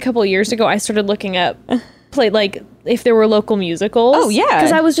funny? Is a couple of years ago, I started looking up like if there were local musicals. Oh yeah,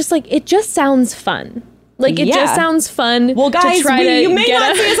 because I was just like, it just sounds fun. Like, it just sounds fun. Well, guys, you may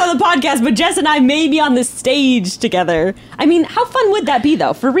not see us on the podcast, but Jess and I may be on the stage together. I mean, how fun would that be,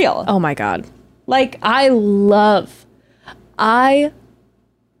 though? For real. Oh, my God. Like, I love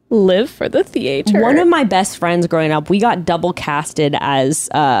Live for the theater. One of my best friends growing up, we got double casted as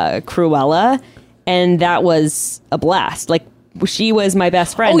Cruella, and that was a blast. Like, she was my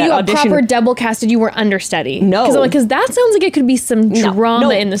best friend. Oh, you got audition. proper double casted. You were understudy. No. Because that sounds like it could be some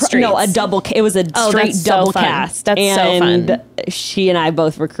drama in the streets. No, it was a straight that's double so fun. cast. That's so fun. She and I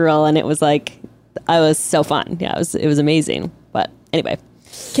both were Cruella, and it was like, I was so fun. Yeah, it was amazing. But anyway.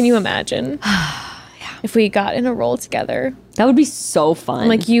 Can you imagine if we got in a role together? That would be so fun.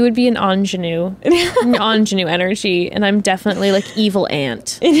 Like, you would be an ingenue energy, and I'm definitely like evil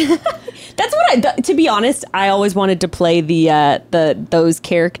aunt. That's what to be honest, I always wanted to play those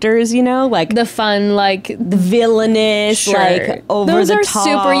characters, you know, like The fun, like the villainous, like over those the are top.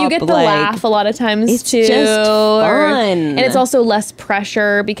 super. You get the like, laugh a lot of times it's too. just fun. And it's also less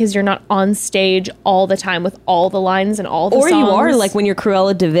pressure because you're not on stage all the time with all the lines and all the or songs. you are like when you're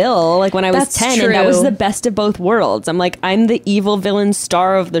Cruella DeVille, like when I was That's 10, and that was true. the best of both worlds. I'm like, I'm the evil villain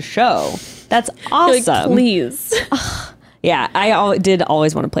star of the show. That's awesome. You're like, please. Yeah, I did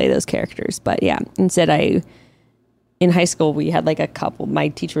always want to play those characters, but yeah, instead in high school we had like a couple. My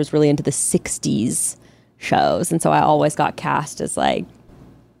teacher was really into the 60s shows, and so I always got cast as like,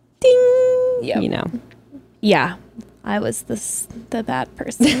 ding, Yep. you know. Yeah, I was the bad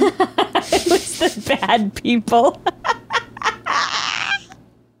person. It was the bad people.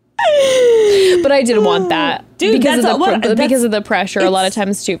 But I didn't want that. Dude, because that's of the pressure a lot of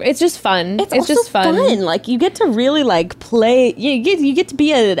times too. It's just fun. It's also just fun. Like, you get to really like play. You get to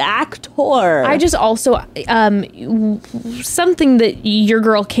be an actor. I just also something that your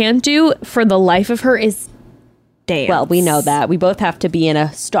girl can't do for the life of her is dance. Well, we know that. We both have to be in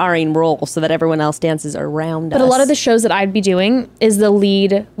a starring role so that everyone else dances around us. But a lot of the shows that I'd be doing is the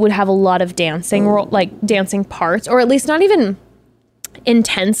lead would have a lot of dancing dancing parts, or at least not even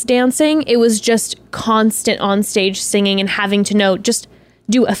intense dancing. It was just constant on stage singing and having to know just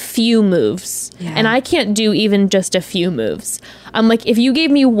do a few moves. Yeah. And I can't do even just a few moves. I'm like, if you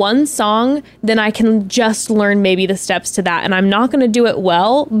gave me one song, then I can just learn maybe the steps to that. And I'm not going to do it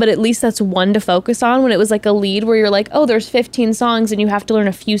well, but at least that's one to focus on. When it was like a lead where you're like, oh, there's 15 songs and you have to learn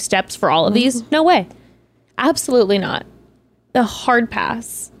a few steps for all of these. No way. Absolutely not. The hard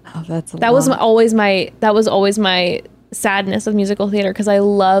pass. Oh, that's That was always my sadness of musical theater, because I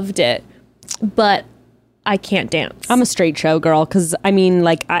loved it, but I can't dance. I'm a straight show girl, because I mean,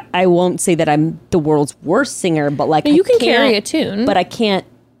 like, I won't say that I'm the world's worst singer, but like, you can can't- carry a tune, but I can't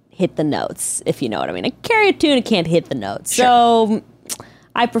hit the notes, if you know what I mean. I carry a tune and can't hit the notes. Sure. So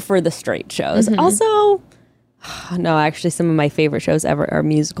I prefer the straight shows. Also, no, actually, some of my favorite shows ever are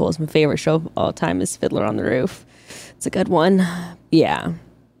musicals. My favorite show of all time is Fiddler on the Roof. It's a good one. Yeah.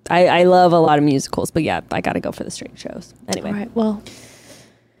 I love a lot of musicals, but yeah, I gotta go for the straight shows. Anyway. All right, well,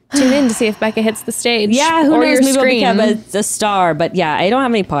 tune in to see if Becca hits the stage. Yeah, who or knows? your Maybe screen. I'll become a star. But yeah, I don't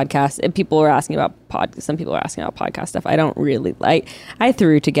have any podcasts. And people were asking about some people are asking about podcast stuff. I don't really like. I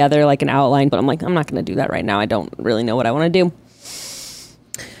threw together like an outline, but I'm like, I'm not going to do that right now. I don't really know what I want to do.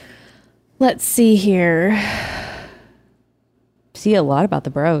 Let's see here. See a lot about the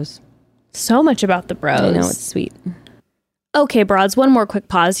bros. So much about the bros. I know, it's sweet. Okay, broads, one more quick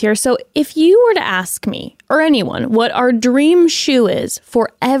pause here. So if you were to ask me, or anyone, what our dream shoe is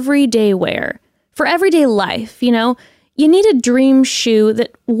for everyday wear, for everyday life, you need a dream shoe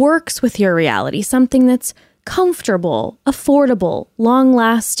that works with your reality, something that's comfortable, affordable,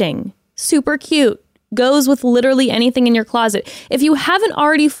 long-lasting, super cute, goes with literally anything in your closet. If you haven't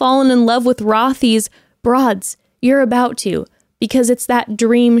already fallen in love with Rothy's, broads, you're about to, because it's that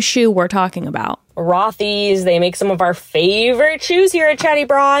dream shoe we're talking about. Rothy's, they make some of our favorite shoes here at Chatty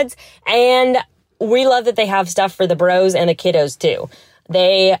Broads, and we love that they have stuff for the bros and the kiddos too.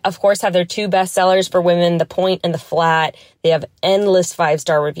 They, of course, have their two best sellers for women, the Point and the Flat. They have endless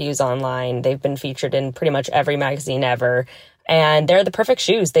 5-star reviews online. They've been featured in pretty much every magazine ever. And they're the perfect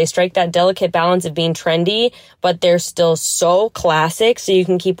shoes. They strike that delicate balance of being trendy, but they're still so classic, so you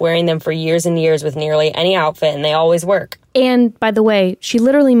can keep wearing them for years and years with nearly any outfit, and they always work. And by the way, she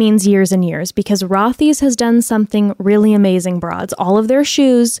literally means years and years, because Rothy's has done something really amazing, broads. All of their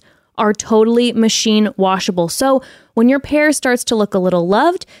shoes are totally machine washable. So when your pair starts to look a little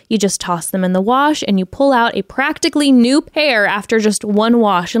loved, you just toss them in the wash and you pull out a practically new pair after just one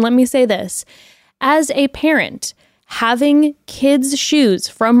wash. And let me say this, as a parent, having kids' shoes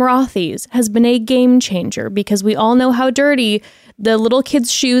from Rothy's has been a game changer, because we all know how dirty the little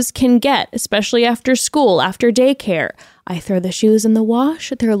kids' shoes can get, especially after school, after daycare. I throw the shoes in the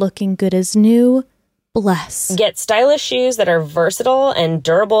wash. They're looking good as new. Bless. Get stylish shoes that are versatile and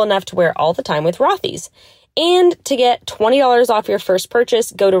durable enough to wear all the time with Rothy's. And to get $20 off your first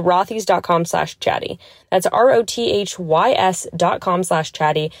purchase, go to rothys.com/chatty. That's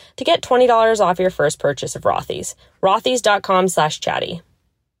rothys.com/chatty to get $20 off your first purchase of Rothys. rothys.com/chatty.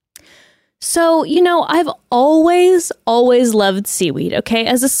 So, I've always loved seaweed, okay?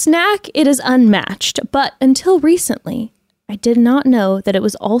 As a snack, it is unmatched. But until recently, I did not know that it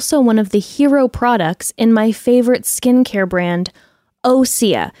was also one of the hero products in my favorite skincare brand,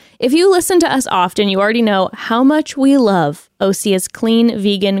 Osea. If you listen to us often, you already know how much we love Osea's clean,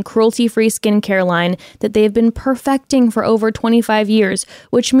 vegan, cruelty-free skincare line that they've been perfecting for over 25 years,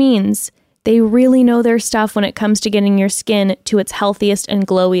 which means they really know their stuff when it comes to getting your skin to its healthiest and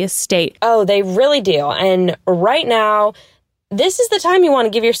glowiest state. Oh, they really do. And right now, this is the time you want to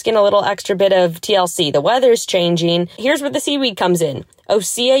give your skin a little extra bit of TLC. The weather's changing. Here's where the seaweed comes in.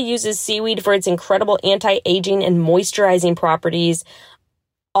 Osea uses seaweed for its incredible anti-aging and moisturizing properties.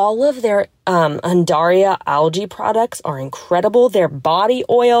 All of their Undaria algae products are incredible. Their body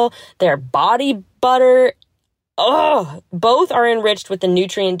oil, their body butter, both are enriched with the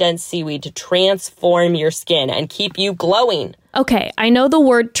nutrient-dense seaweed to transform your skin and keep you glowing. Okay, I know the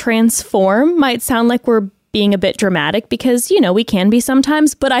word transform might sound like we're being a bit dramatic because, we can be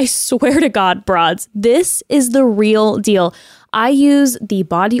sometimes, but I swear to God, broads, this is the real deal. I use the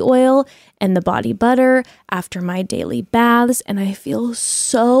body oil and the body butter after my daily baths, and I feel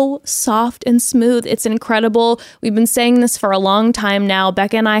so soft and smooth. It's incredible. We've been saying this for a long time now.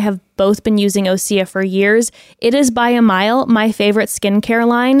 Becca and I have both been using Osea for years. It is by a mile my favorite skincare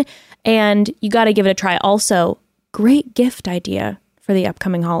line, and you got to give it a try. Also, great gift idea for the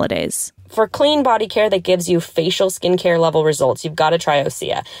upcoming holidays. For clean body care that gives you facial skincare level results, you've got to try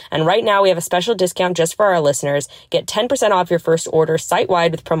Osea. And right now we have a special discount just for our listeners. Get 10% off your first order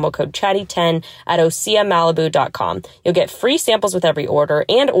site-wide with promo code chatty10 at oseamalibu.com. You'll get free samples with every order,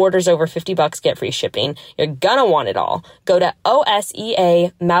 and orders over $50 get free shipping. You're gonna want it all. Go to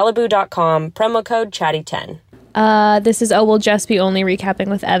oseamalibu.com, promo code chatty10. This is, we'll just be only recapping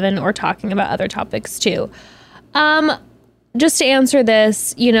with Evan or talking about other topics too. Just to answer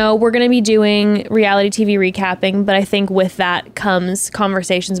this, we're going to be doing reality TV recapping, but I think with that comes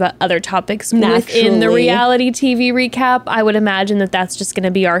conversations about other topics within the reality TV recap. I would imagine that that's just going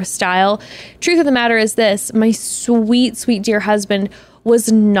to be our style. Truth of the matter is this: my sweet, sweet dear husband was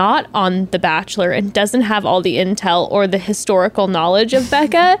not on The Bachelor and doesn't have all the intel or the historical knowledge of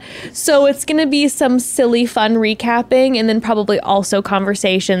Becca. So it's going to be some silly, fun recapping, and then probably also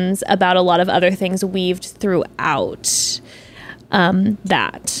conversations about a lot of other things weaved throughout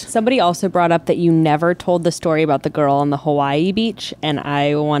that. Somebody also brought up that you never told the story about the girl on the Hawaii beach, and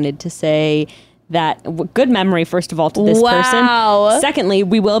I wanted to say that good memory, first of all, to this person. Secondly,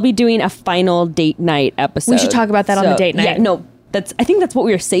 we will be doing a final date night episode. We should talk about that on the date night. Yeah, no, I think that's what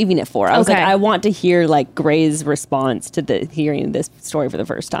we were saving it for. I was like, I want to hear Gray's response to hearing this story for the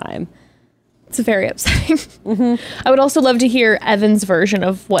first time. It's very upsetting. I would also love to hear Evan's version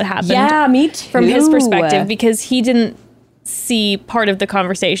of what happened. Yeah, me too. From his perspective, because he didn't see part of the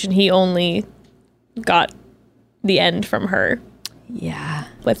conversation. He only got the end from her. Yeah.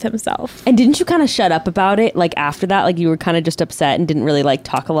 With himself. And didn't you kind of shut up about it? After that, you were kind of just upset and didn't really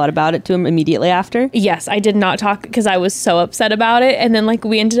talk a lot about it to him immediately after? Yes, I did not talk because I was so upset about it. And then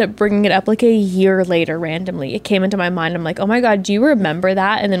we ended up bringing it up a year later randomly. It came into my mind. I'm like, oh my God, do you remember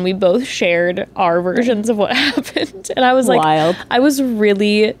that? And then we both shared our versions of what happened. And I was wild. I was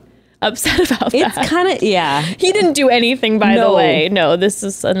really upset about that. It's kind of, yeah. He didn't do anything, by the way. No, this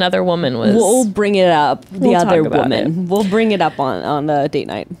is another woman was... We'll bring it up. The other woman. We'll bring it up on the date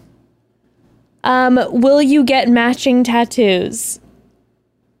night. Will you get matching tattoos?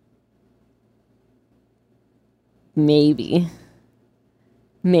 Maybe.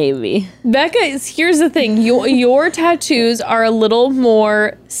 Becca, here's the thing. Your tattoos are a little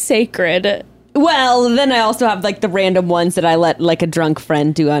more sacred. Well, then I also have the random ones that I let a drunk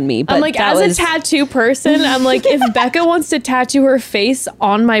friend do on me. But I'm as a tattoo person, I'm if Becca wants to tattoo her face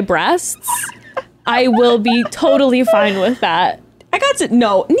on my breasts, I will be totally fine with that. I got to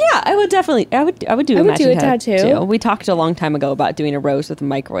I would definitely I would do a matching tattoo. We talked a long time ago about doing a rose with a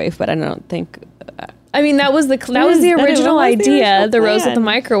microwave, but I don't think that was the original idea, the rose with the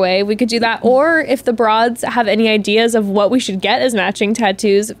microwave. We could do that. Or if the broads have any ideas of what we should get as matching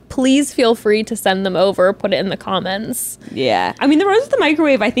tattoos, please feel free to send them over. Put it in the comments. Yeah. The rose with the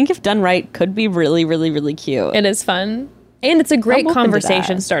microwave, I think if done right, could be really, really, really cute. It is fun. And it's a great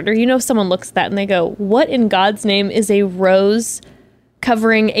conversation starter. Someone looks at that and they go, what in God's name is a rose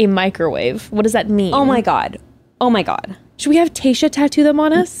covering a microwave? What does that mean? Oh my God. Should we have Tayshia tattoo them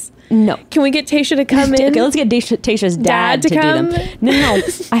on us? No. Can we get Tayshia to come in? Okay, let's get Tayshia's dad to come. Do them. No,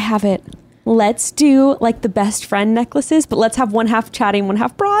 I have it. let's do like the best friend necklaces, but let's have one half chatty and one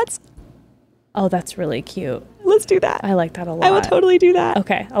half broads. Oh, that's really cute. Let's do that. I like that a lot. I will totally do that.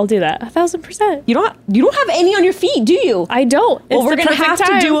 Okay, I'll do that. 1,000%. You don't have any on your feet, do you? I don't. Well, we're gonna have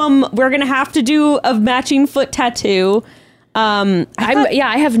to do them. We're gonna have to do a matching foot tattoo. I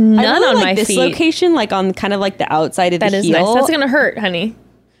have none I really on like my this feet. location, like on kind of like the outside of That the is heel. nice. That's gonna hurt, honey.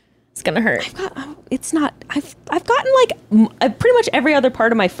 It's gonna hurt. It's not. I've gotten like pretty much every other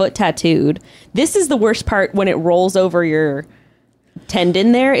part of my foot tattooed. This is the worst part when it rolls over your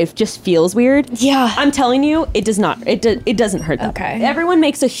tendon there. It just feels weird. Yeah. I'm telling you, it does not. It doesn't hurt that Okay. bad. Everyone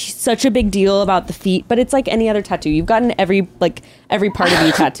makes such a big deal about the feet, but it's like any other tattoo. You've gotten every part of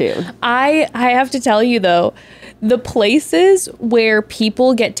you tattooed. I have to tell you though, the places where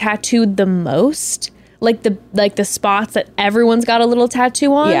people get tattooed the most, like the spots that everyone's got a little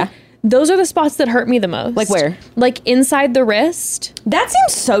tattoo on. Yeah. Those are the spots that hurt me the most. Like where? Like inside the wrist. That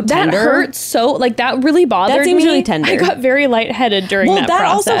seems so That tender. hurts so, like that really bothered me. That seems really tender. I got very lightheaded during that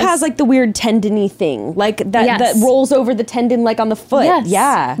process. also has like the weird tendony thing, like that Yes. that rolls over the tendon like on the foot. Yes.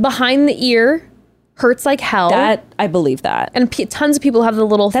 Yeah. Behind the ear hurts like hell. That I believe that. And tons of people have the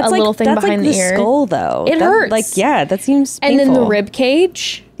little That's little thing that's behind like the ear. skull though. It hurts. Like that seems And painful. then the rib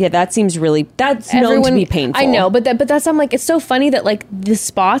cage. Yeah, that seems that's known to be painful. I know, but that's I'm like, it's so funny that like the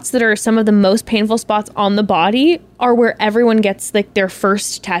spots that are some of the most painful spots on the body are where everyone gets like their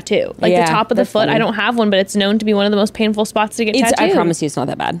first tattoo. Like Yeah, the top of the that's foot. funny. I don't have one, but it's known to be one of the most painful spots to get tattooed. I promise you, it's not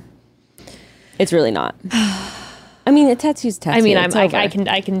that bad. It's really not. I mean, a tattoo's a tattoo. I mean, It's over. I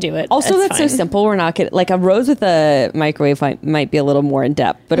can do it. Also, It's that's fine. so simple. We're not getting like a rose with a microwave might be a little more in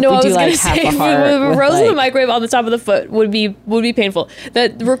depth. But if No, we I do was like gonna half say a heart, a with, rose in the like- microwave on the top of the foot would be painful.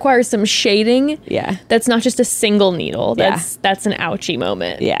 That requires some shading. Yeah. That's not just a single needle. Yeah. That's an ouchie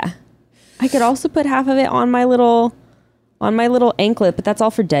moment. Yeah. I could also put half of it on my little anklet, but that's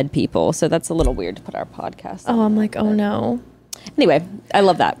all for dead people, so that's a little weird to put our podcast on. Oh, I'm like, oh no. Anyway, I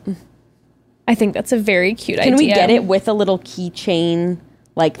love that. I think that's a very cute idea. Can we get it with a little keychain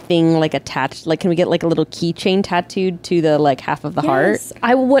like thing like attached? Like, can we get like a little keychain tattooed to the like half of the heart? Yes.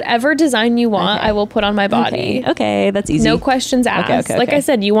 I will, whatever design you want, Okay. I will put on my body. Okay, that's easy. No questions asked. okay, Like okay. I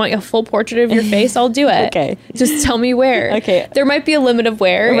said, you want a full portrait of your face? I'll do it. Okay. Just tell me where. Okay. There might be a limit of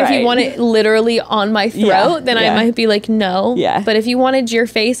where. If Right. you want it literally on my throat, Yeah, then yeah. I might be like, no. Yeah. But if you wanted your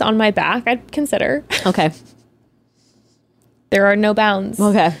face on my back, I'd consider. Okay. There are no bounds.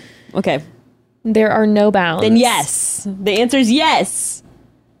 Okay. There are no bounds. Then yes. The answer is yes.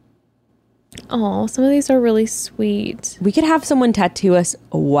 Oh, some of these are really sweet. We could have someone tattoo us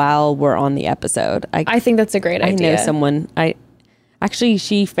while we're on the episode. I think that's a great I idea. know someone. I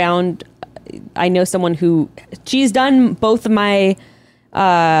know someone who she's done both of my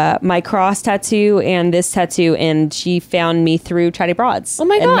my cross tattoo and this tattoo, and she found me through Chatty Broads. Oh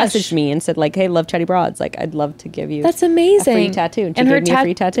my and gosh. messaged me and said like, "Hey, love Chatty Broads. Like, I'd love to give you That's amazing. a free tattoo." And she her gave me a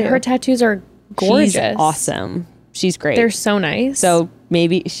free tattoo. Her tattoos are gorgeous. She's awesome. She's great. They're so nice. So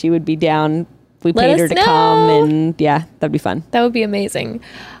maybe she would be down. If we Let paid us her to know. come, and yeah, that'd be fun. that would be amazing.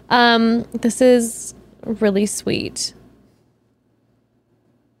 This is really sweet.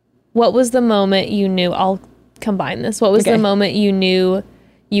 What was the moment you knew? I'll combine this. What was Okay. the moment you knew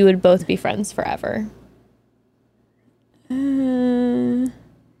you would both be friends forever?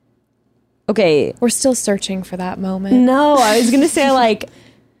 Okay. We're still searching for that moment. No, I was gonna say like,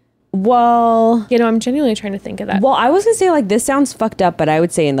 well, You know, I'm genuinely trying to think of that. well, I was gonna say like this sounds fucked up, but I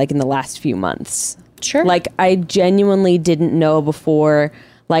would say in the last few months. Sure. Like I genuinely didn't know before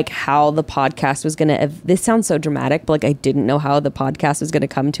like how the podcast was gonna. This sounds so dramatic, but like I didn't know how the podcast was gonna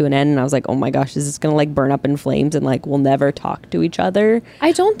come to an end, and I was like, oh my gosh, is this gonna like burn up in flames and like we'll never talk to each other?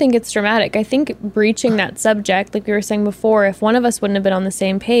 I don't think it's dramatic. I think breaching that subject, like we were saying before, if one of us wouldn't have been on the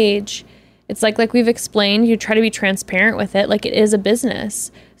same page, it's like we've explained, you try to be transparent with it. Like it is a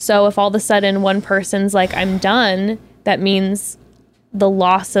business. So if all of a sudden one person's like, I'm done, that means the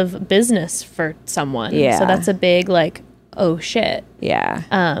loss of business for someone. Yeah. So that's a big like, oh shit. Yeah.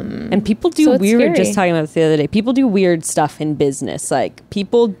 And people do so it's we were scary. just talking about this the other day. People do weird stuff in business. Like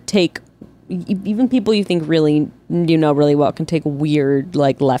people take even people you think really really well can take weird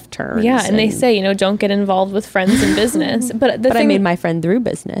like left turns. Yeah. And they say, you know, don't get involved with friends in business. But the but I thing, made my friend through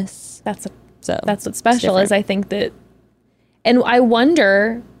business. that's So what's special different. is I think that, and I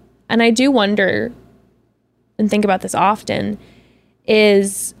wonder, and I do wonder and think about this often,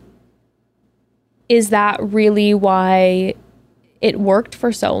 is that really why it worked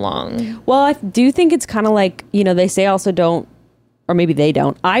for so long? Well, I do think it's kind of like, they say also don't, or maybe they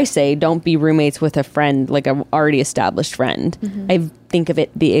don't. I say don't be roommates with a friend, like an already established friend. Mm-hmm. I think of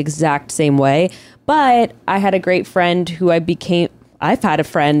it the exact same way. But I had a great friend who I I've had a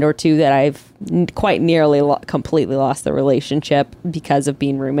friend or two that I've quite nearly completely lost the relationship because of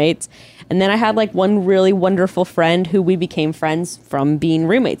being roommates. And then I had like one really wonderful friend who we became friends from being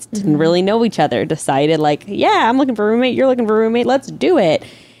roommates. Didn't really know each other. Decided like, yeah, I'm looking for a roommate. You're looking for a roommate. Let's do it.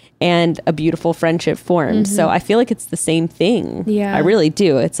 And a beautiful friendship formed. So I feel like it's the same thing. Yeah. I really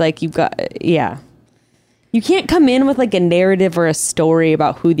do. It's like you've got, yeah. You can't come in with like a narrative or a story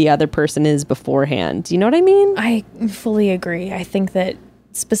about who the other person is beforehand. Do you know what I mean? I fully agree. I think that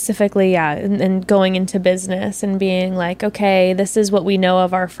specifically, yeah, and going into business and being like, okay, this is what we know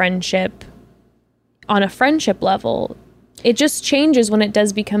of our friendship on a friendship level. It just changes when it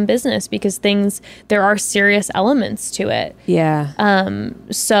does become business because there are serious elements to it. Yeah.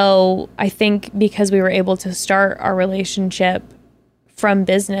 So I think because we were able to start our relationship from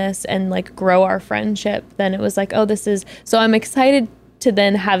business and like grow our friendship, then it was like, oh, so I'm excited to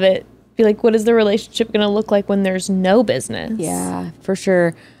then have it be like, what is the relationship going to look like when there's no business? Yeah, for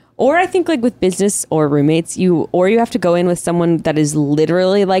sure. Or I think like with business or roommates, you have to go in with someone that is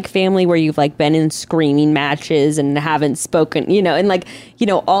literally like family, where you've like been in screaming matches and haven't spoken, and like,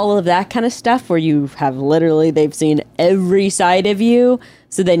 all of that kind of stuff where you have they've seen every side of you.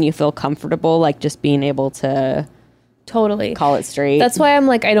 So then you feel comfortable like just being able to totally call it straight. That's why I'm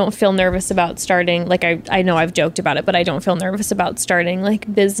like, I don't feel nervous about starting. Like, I know I've joked about it, but I don't feel nervous about starting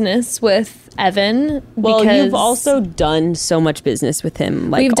like business with Evan. Well, you've also done so much business with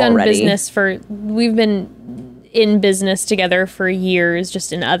him. Like, we've done already. we've been in business together for years,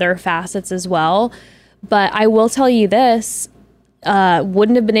 just in other facets as well. But I will tell you this,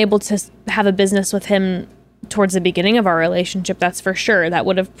 wouldn't have been able to have a business with him towards the beginning of our relationship, that's for sure. That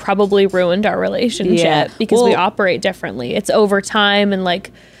would have probably ruined our relationship because we operate differently. It's over time and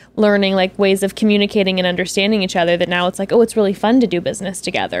like learning like ways of communicating and understanding each other that now it's like, oh, it's really fun to do business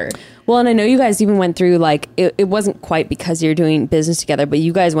together. Well, and I know you guys even went through like, it wasn't quite because you're doing business together, but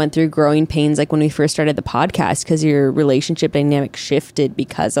you guys went through growing pains like when we first started the podcast because your relationship dynamic shifted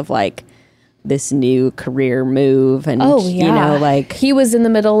because of like this new career move. And like he was in the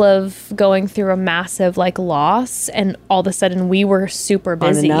middle of going through a massive like loss, and all of a sudden we were super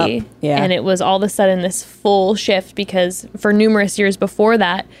busy. And it was all of a sudden this full shift because for numerous years before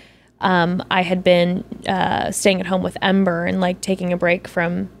that, I had been staying at home with Ember and like taking a break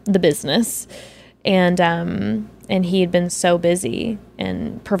from the business, and he had been so busy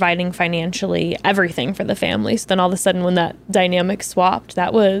and providing financially everything for the family. So then all of a sudden when that dynamic swapped,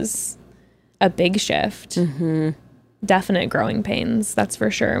 that was a big shift. Definite growing pains, that's for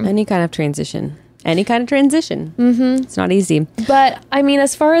sure. Any kind of transition. It's not easy. But I mean,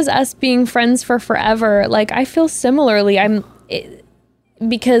 as far as us being friends for forever, like I feel similarly.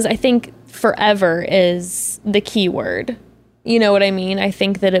 Because I think forever is the key word. You know what I mean? I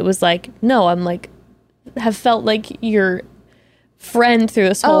think that it was like, no, I'm like, have felt like your friend through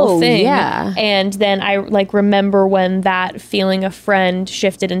this whole thing. Yeah. And then I like remember when that feeling of friend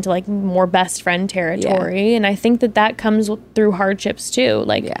shifted into like more best friend territory. Yeah. And I think that comes through hardships too.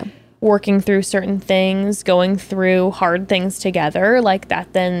 Like working through certain things, going through hard things together like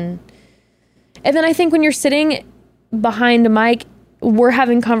that then. And then I think when you're sitting behind a mic, we're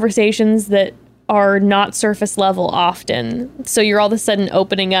having conversations that are not surface level often. So you're all of a sudden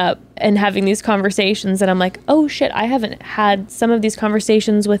opening up and having these conversations, and I'm like, oh shit, I haven't had some of these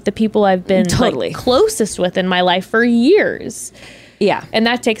conversations with the people I've been like closest with in my life for years. Yeah. And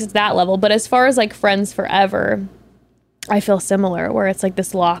that takes it to that level. But as far as like friends forever, I feel similar, where it's like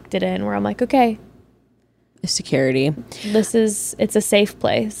this locked it in, where I'm like, okay, security. It's a safe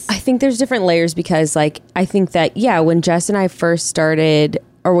place. I think there's different layers because like, I think that, when Jess and I first started,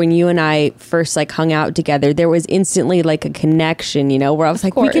 or when you and I first like hung out together, there was instantly like a connection, where I was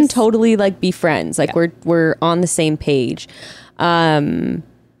like, we can totally like be friends. Like we're on the same page. And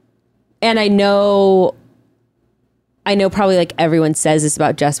I know probably like everyone says this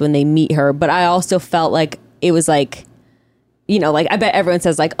about Jess when they meet her, but I also felt like it was like, like I bet everyone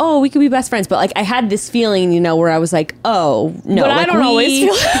says like, oh, we could be best friends. But like I had this feeling, where I was like, oh, no. But like, I don't always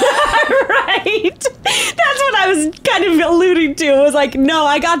feel right. That's what I was kind of alluding to. It was like, no,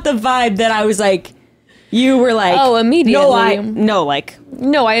 I got the vibe that I was like, you were like, oh, immediately. No,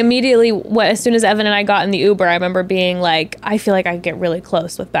 I immediately, as soon as Evan and I got in the Uber, I remember being like, I feel like I get really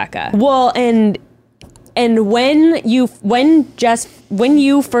close with Becca. Well, and when you first,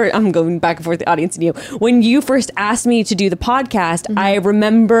 I'm going back and forth the audience and you, when you first asked me to do the podcast, I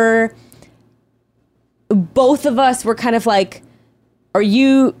remember both of us were kind of like,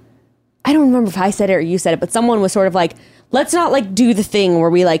 I don't remember if I said it or you said it, but someone was sort of like, let's not like do the thing where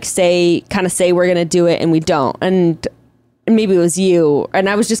we like say we're going to do it and we don't. And maybe it was you. And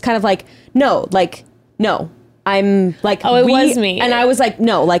I was just kind of like, no, I'm like, Oh, it was me. And I was like,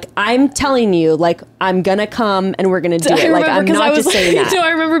 no, like, I'm telling you, like, I'm gonna come and we're gonna do it. Like, I'm not just saying that. No, I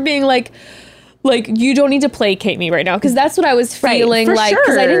remember being like, you don't need to placate me right now, because that's what I was feeling like,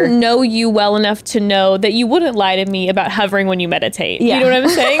 because I didn't know you well enough to know that you wouldn't lie to me about hovering when you meditate. Yeah. You know what I'm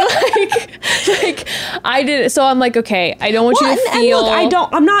saying? like I did. So I'm like, okay, I don't want you to feel. And look,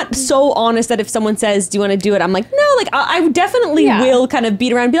 I'm not so honest that if someone says, do you want to do it? I'm like, no, like I definitely will kind of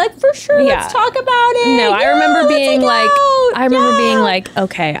beat around and be like, for sure, let's talk about it. No, I remember being like, like,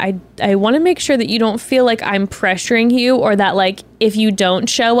 okay, I want to make sure that you don't feel like I'm pressuring you, or that like if you don't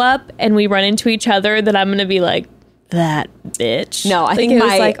show up and we run into each other, that I'm going to be like, that bitch. No, I think it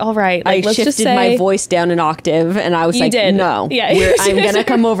was like, all right, like, I let's shifted just say, my voice down an octave, and I was like, did. no, I'm gonna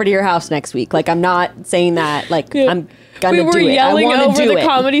come over to your house next week. Like, I'm not saying that. Like, I'm gonna do it. We were yelling over the it.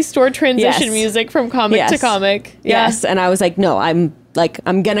 Comedy Store transition music from comic to comic. Yes, and I was like, no, I'm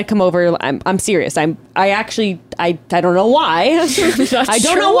gonna come over. I'm serious. I don't know why. I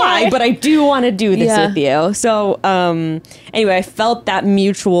don't know why, but I do want to do this with you. So anyway, I felt that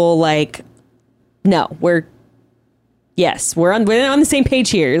mutual like, no, we're on the same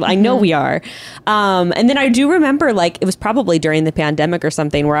page here. I know we are. And then I do remember, like, it was probably during the pandemic or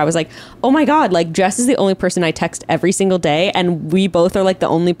something, where I was like, oh my God, like, Jess is the only person I text every single day. And we both are like the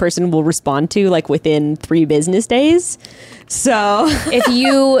only person we'll respond to like within 3 business days. So if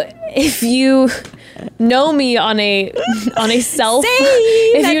you know me on a cell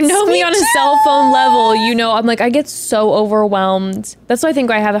phone level, you know, I'm like, I get so overwhelmed. That's why I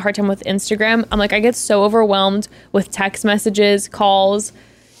think I have a hard time with Instagram. I'm like, I get so overwhelmed with text messages, calls,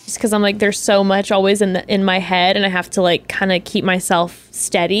 just because I'm like, there's so much always in my head, and I have to like kind of keep myself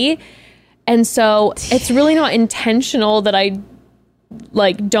steady. And so it's really not intentional that I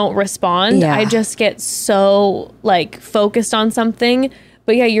like don't respond. I just get so like focused on something.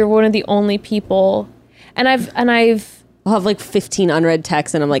 But yeah, you're one of the only people, and I'll have like 15 unread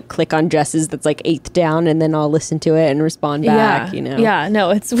texts, and I'm like, click on Jess's that's like 8th down, and then I'll listen to it and respond back, you know? Yeah,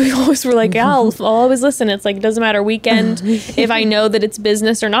 no, we always were like, I'll always listen. It's like, it doesn't matter weekend. If I know that it's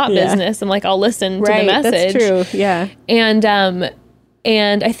business or not business, I'm like, I'll listen to the message. That's true, yeah.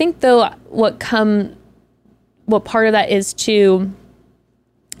 And I think though, what part of that is too,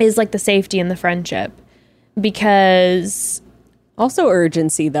 is like the safety and the friendship, because... Also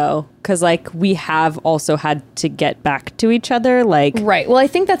urgency, though, because like we have also had to get back to each other, like right. Well, I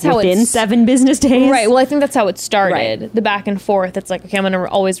think that's how within 7 business days. Right. Well, I think that's how it started. The back and forth. It's like, okay, I'm going to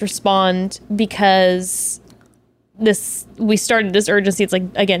always respond because we started this urgency. It's like,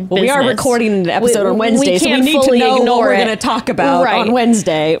 again, well, business. we are recording an episode on Wednesday, so we need to know what we're going to talk about on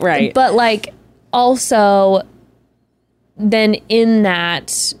Wednesday, right? But like also. Then in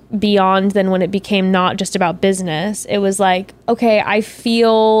that, beyond then when it became not just about business, it was like, okay, I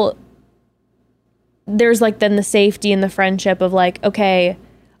feel there's like then the safety and the friendship of like, okay,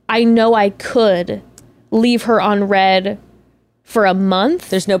 I know I could leave her on red for a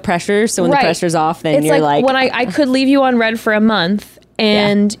month. There's no pressure. So when the pressure's off, then it's you're like when I could leave you on red for a month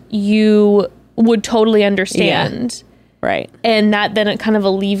and you would totally understand. Yeah. Right. And that then it kind of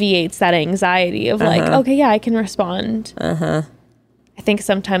alleviates that anxiety of like, okay, yeah, I can respond. I think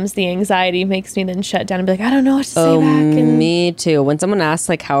sometimes the anxiety makes me then shut down and be like, I don't know what to say back. And me too. When someone asks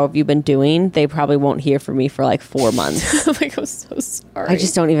like, how have you been doing? They probably won't hear from me for like 4 months. I'm like, I'm so sorry. I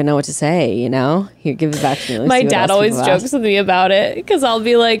just don't even know what to say, you know? Here, give it back to me. My dad always jokes with me about it, because I'll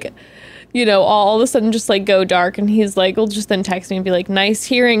be like, you know, all of a sudden just like go dark, and he's like, will just then text me and be like, nice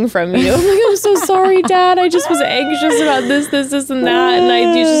hearing from you. I'm like, I'm so sorry, Dad. I just was anxious about this, and that. And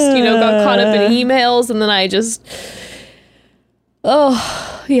I just, you know, got caught up in emails, and then I just,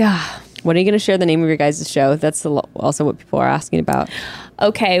 yeah. When are you going to share the name of your guys' show? That's also what people are asking about.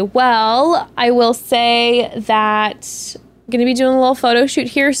 Okay, well, I will say that I'm going to be doing a little photo shoot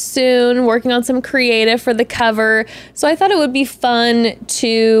here soon, working on some creative for the cover. So I thought it would be fun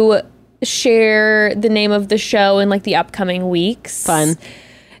to share the name of the show in like the upcoming weeks. Fun.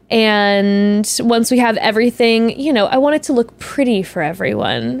 And once we have everything, you know, I want it to look pretty for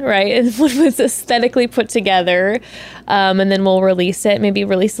everyone, right? And when it's aesthetically put together, and then we'll release it, maybe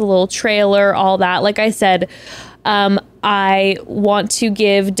release a little trailer, all that. Like I said, I want to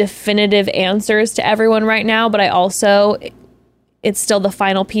give definitive answers to everyone right now, but I also, it's still the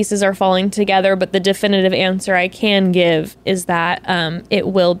final pieces are falling together, but the definitive answer I can give is that it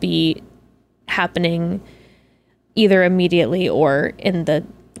will be happening either immediately or in the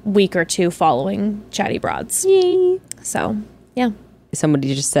week or 2 following Chatty Broads. Yay. So, yeah.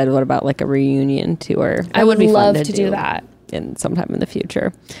 Somebody just said, what about like a reunion tour? I would love to do that. In sometime in the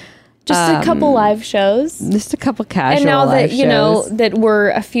future. Just a couple live shows. Just a couple casual And now that, live you know, shows. that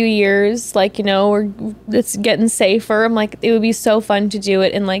we're a few years, like, you know, it's getting safer. I'm like, it would be so fun to do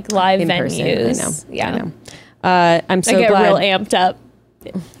it in like live In venues. person, I know. Yeah. I know. I'm so I get glad. real amped up.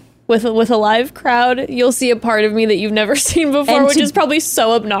 With a live crowd, you'll see a part of me that you've never seen before, And which to- is probably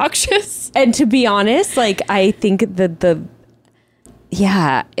so obnoxious. And to be honest, like I think that the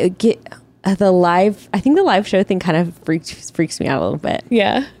live show thing kind of freaks me out a little bit.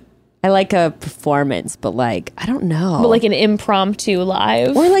 Yeah. I like a performance, but like I don't know. But like an impromptu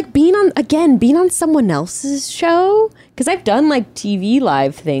live. or like being on someone else's show, because I've done like TV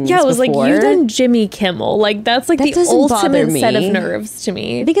live things. Yeah, it was before. like you've done Jimmy Kimmel. Like that's like That the doesn't bother ultimate set of me. nerves to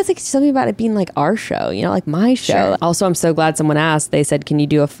me. I think it's like something about it being like our show, you know, like my show. Sure. Also, I'm so glad someone asked. They said, "Can you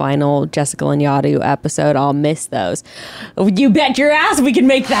do a final Jessica and Yadu episode?" I'll miss those. You bet your ass we can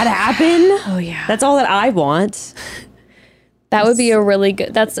make that happen. Oh yeah. That's all that I want. That would be a really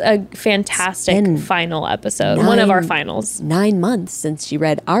good. That's a fantastic been final episode. One of our finals. 9 months since she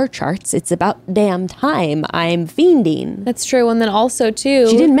read our charts. It's about damn time. I'm fiending. That's true. And then also too,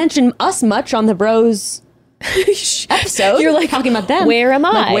 She didn't mention us much on the Bros episode. You're like, talking about them. where am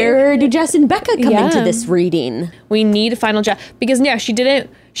Like, I? where do Jess and Becca come Yeah. into this reading? we need a final draft because yeah, she didn't.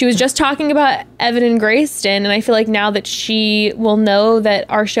 She was just talking about Evan and Grayston, and I feel like now that she will know that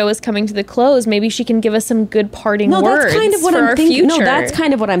our show is coming to the close, maybe she can give us some good parting No, words that's kind of what for I'm our thinking. No, future. that's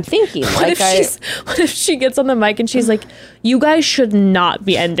kind of what I'm thinking. What if she gets on the mic and she's like, "You guys should not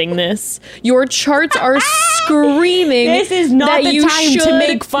be ending this. Your charts are screaming. This is not that the you time to should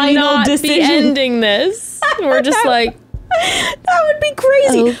make final not be decisions." ending this." And we're just like, that would be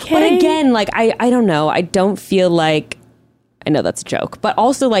crazy. But Okay. again, like I don't know. I don't feel like, I know that's a joke, but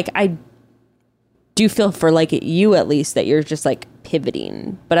also like I do feel for like you at least that you're just like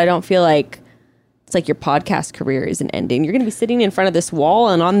pivoting. But I don't feel like it's like your podcast career isn't ending. You're going to be sitting in front of this wall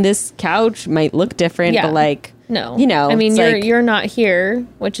and on this couch, might look different, Yeah. but like no, you know, I mean, it's you're like- not here,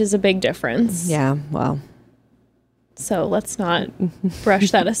 which is a big difference. yeah, well, So let's not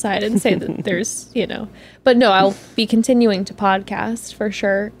brush that aside and say that there's, you know, but no, I'll be continuing to podcast for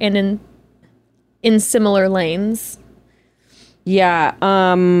sure, and in similar lanes. yeah.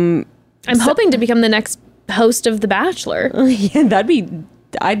 I'm hoping to become the next host of The Bachelor. Yeah, that'd be.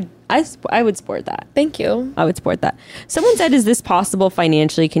 I would support that. Thank you. I would support that. Someone said, "Is this possible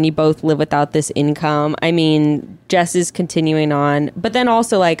financially? Can you both live without this income?" I mean, Jess is continuing on, but then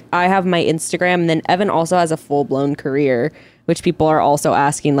also like I have my Instagram, and then Evan also has a full blown career, which people are also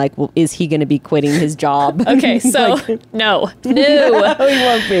asking, like, well, is he going to be quitting his job? Okay, so no. he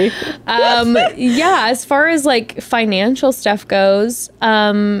won't be. Yeah, as far as like financial stuff goes,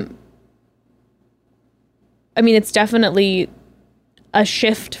 I mean, it's definitely a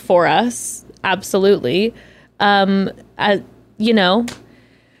shift for us. Absolutely. You know,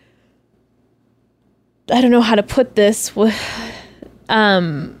 I don't know how to put this.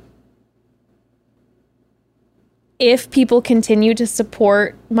 If people continue to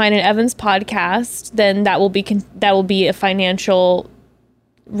support mine and Evan's podcast, then that will be a financial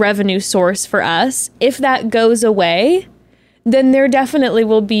revenue source for us. If that goes away, then there definitely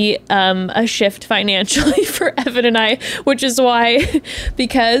will be a shift financially for Evan and I, which is why,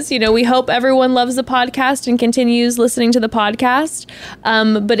 because, you know, we hope everyone loves the podcast and continues listening to the podcast.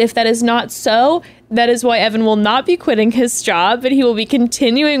 But if that is not so, that is why Evan will not be quitting his job, but he will be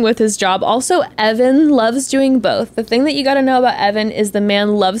continuing with his job. Also, Evan loves doing both. The thing that you got to know about Evan is the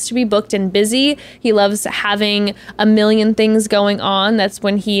man loves to be booked and busy. He loves having a million things going on. That's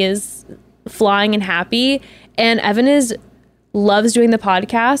when he is flying and happy. And Evan loves doing the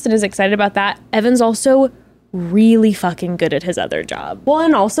podcast and is excited about that. Evan's also really fucking good at his other job. Well,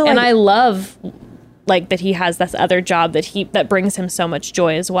 and also, And like, I love like that he has this other job that brings him so much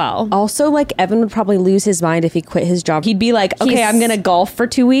joy as well. also, like, Evan would probably lose his mind if he quit his job. He'd be like, okay, He's- I'm going to golf for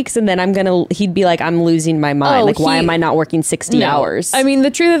 2 weeks, and then he'd be like, I'm losing my mind. Oh, like, why he- am I not working 60 No. hours? I mean,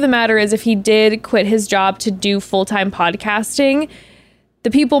 the truth of the matter is if he did quit his job to do full-time podcasting, the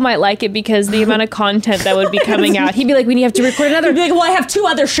people might like it because the amount of content that would be coming out. He'd be like, we have to record another. He'd be like, well, I have 2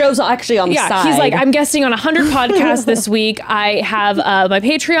 other shows actually on the side. Yeah, he's like, I'm guesting on 100 podcasts this week. I have my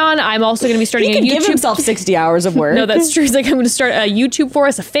Patreon. I'm also going to be starting he a could YouTube. give himself 60 hours of work. No, that's true. He's like, I'm going to start a YouTube for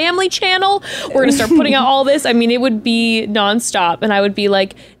us, a family channel. We're going to start putting out all this. I mean, it would be nonstop. And I would be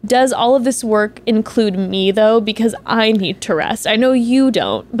like, does all of this work include me, though? Because I need to rest. I know you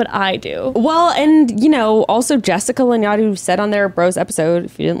don't, but I do. Well, and, you know, also Jessica Lanyadu said on their Bros episode,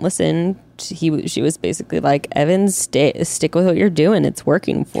 if you didn't listen, she was basically like, Evan, stick with what you're doing. It's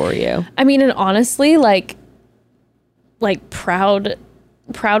working for you. I mean, and honestly, like proud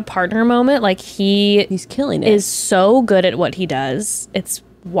partner moment. Like He's killing it. is so good at what he does. It's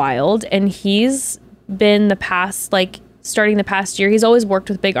wild. And he's been starting the past year, he's always worked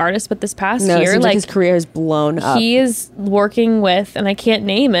with big artists, but this past year, it seems like his career has blown up. He is working with, and I can't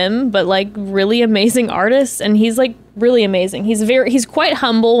name him, but like really amazing artists, and he's like really amazing. He's quite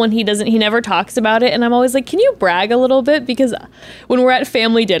humble when he never talks about it, and I'm always like, can you brag a little bit? Because when we're at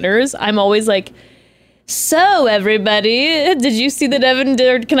family dinners, I'm always like, so everybody, did you see that Evan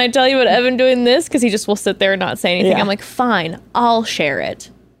did, or can I tell you about Evan doing this? Because he just will sit there and not say anything. I'm like, fine, I'll share it.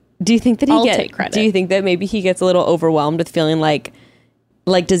 Do you think that take credit. Do you think that maybe he gets a little overwhelmed with feeling like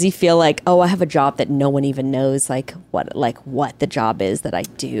does he feel like, oh, I have a job that no one even knows what the job is that I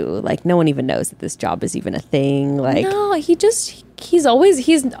do? Like no one even knows that this job is even a thing. Like no, he's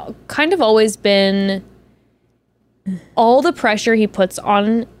kind of always been, all the pressure he puts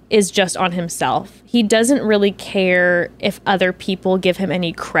on is just on himself. He doesn't really care if other people give him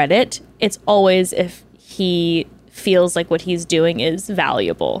any credit. It's always if he feels like what he's doing is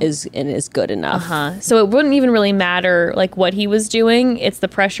valuable is good enough. So it wouldn't even really matter like what he was doing. It's the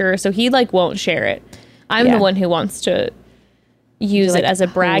pressure. So he like won't share it. I'm the one who wants to use it as a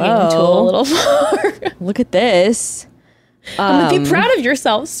bragging tool a little more. Look at this. I'm like, be proud of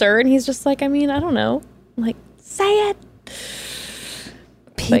yourself, sir. And he's just like, I mean, I don't know. I'm like, say it.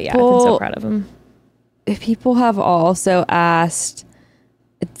 But yeah, I've been so proud of him. People have also asked,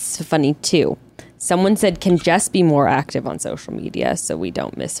 it's funny too. Someone said, can Jess be more active on social media so we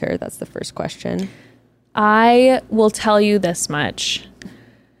don't miss her? That's the first question. I will tell you this much.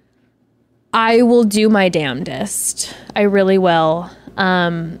 I will do my damnedest. I really will.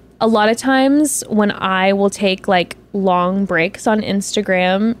 A lot of times when I will take like long breaks on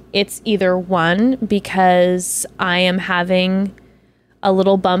Instagram, it's either one, because I am having a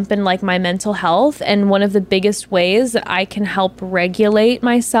little bump in like my mental health. And one of the biggest ways that I can help regulate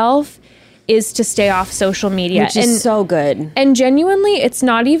myself is to stay off social media. Which is so good. And genuinely, it's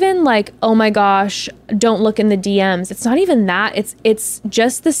not even like, oh my gosh, don't look in the DMs. It's not even that. It's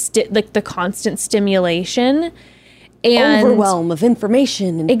just the constant stimulation and overwhelm of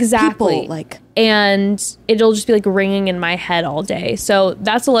information and exactly people, and it'll just be like ringing in my head all day. So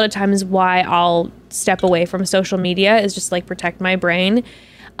that's a lot of times why I'll step away from social media, is just like protect my brain.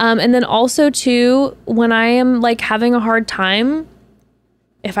 And then also too, when I am like having a hard time,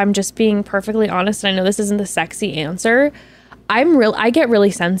 if I'm just being perfectly honest, and I know this isn't the sexy answer, I get really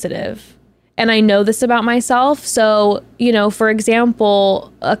sensitive. And I know this about myself. So, for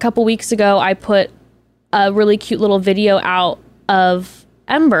example, a couple weeks ago, I put a really cute little video out of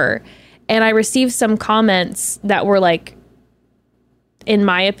Ember, and I received some comments that were like, in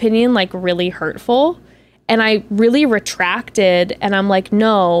my opinion, like really hurtful. And I really retracted, and I'm like,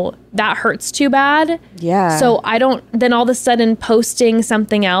 no, that hurts too bad. Yeah. So then all of a sudden posting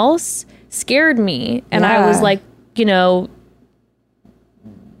something else scared me. And I was like,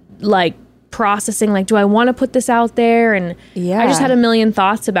 like processing, like, do I want to put this out there? And I just had a million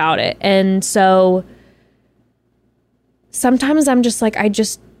thoughts about it. And so sometimes I'm just like, I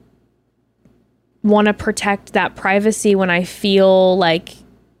just want to protect that privacy when I feel like,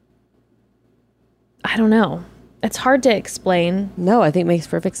 I don't know. It's hard to explain. No, I think it makes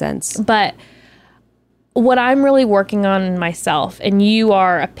perfect sense. But what I'm really working on in myself, and you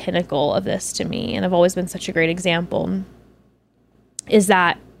are a pinnacle of this to me, and I've always been such a great example, is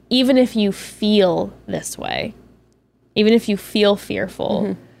that even if you feel this way, even if you feel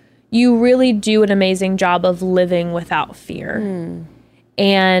fearful, you really do an amazing job of living without fear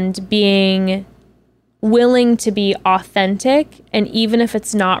and being willing to be authentic. And even if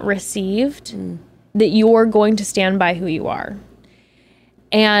it's not received, that you're going to stand by who you are.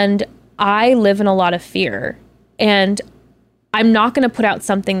 And I live in a lot of fear, and I'm not going to put out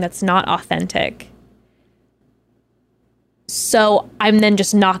something that's not authentic. So I'm then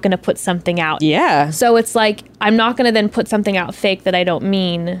just not going to put something out. Yeah. So it's like, I'm not going to then put something out fake that I don't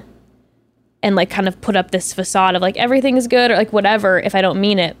mean, and like kind of put up this facade of like everything is good or like whatever if I don't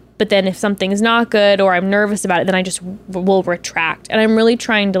mean it. But then if something is not good or I'm nervous about it, then I just will retract. And I'm really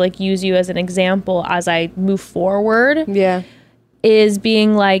trying to like use you as an example as I move forward. Yeah. Is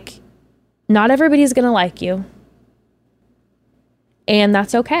being like, not everybody's going to like you. And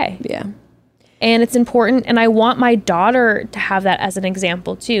that's okay. Yeah. And it's important. And I want my daughter to have that as an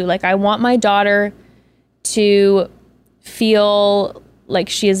example too. Like I want my daughter to feel like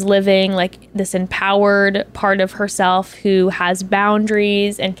she is living like this empowered part of herself who has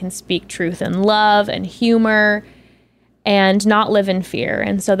boundaries and can speak truth and love and humor and not live in fear.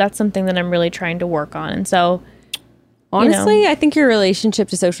 And so that's something that I'm really trying to work on. And so honestly, I think your relationship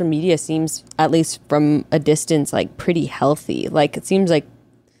to social media seems, at least from a distance, like pretty healthy. Like it seems like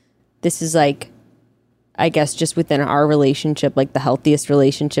this is like, I guess just within our relationship, like the healthiest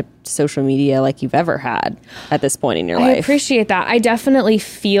relationship to social media like you've ever had at this point in your life. I appreciate that. I definitely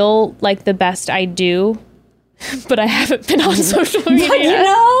feel like the best I do, but I haven't been on social media.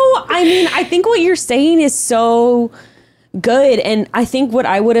 But I mean, I think what you're saying is so good. And I think what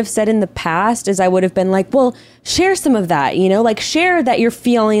I would have said in the past is I would have been like, well, share some of that, like share that you're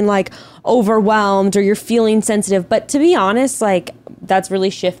feeling like overwhelmed or you're feeling sensitive. But to be honest, like that's really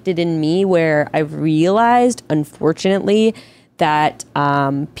shifted in me where I've realized, unfortunately, that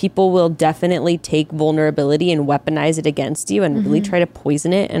people will definitely take vulnerability and weaponize it against you and really try to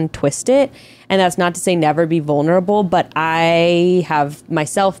poison it and twist it. And that's not to say never be vulnerable, but I have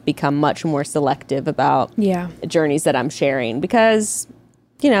myself become much more selective about journeys that I'm sharing because,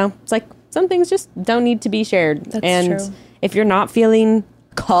 it's like some things just don't need to be shared. That's true. If you're not feeling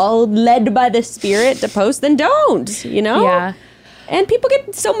led by the spirit to post, then don't, Yeah. And people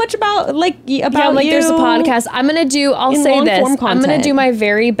get so much about like you. There's a podcast. I'm going to do my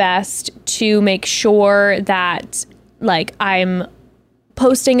very best to make sure that like I'm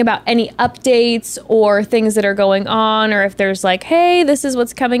posting about any updates or things that are going on, or if there's like, hey, this is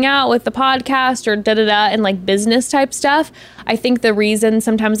what's coming out with the podcast or and like business type stuff. I think the reason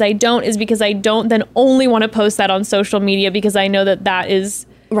sometimes I don't is because I don't then only want to post that on social media because I know that is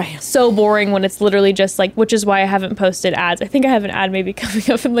so boring when it's literally just like, which is why I haven't posted ads. I think I have an ad maybe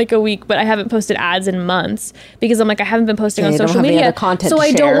coming up in like a week, but I haven't posted ads in months because I'm like, I haven't been posting on social media. So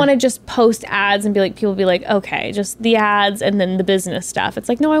I don't want to just post ads and be like, people be like, okay, just the ads and then the business stuff. It's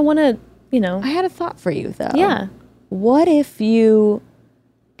like, no, I want to, I had a thought for you though. Yeah. What if you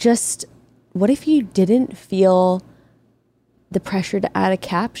didn't feel the pressure to add a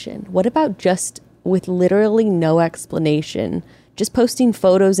caption? What about just with literally no explanation, just posting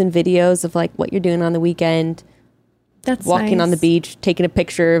photos and videos of like what you're doing on the weekend, that's walking nice. on the beach, taking a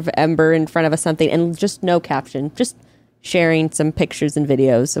picture of Ember in front of something, and just no caption, just sharing some pictures and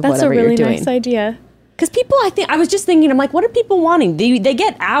videos of whatever you're doing. That's a really nice idea. Because people, I was just thinking, I'm like, what are people wanting? They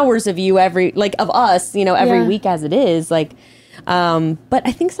get hours of you of us, every week as it is, like. But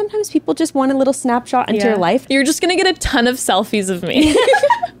I think sometimes people just want a little snapshot into your life. You're just gonna get a ton of selfies of me.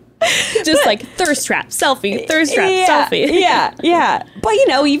 Just like thirst trap selfie, selfie. Yeah. But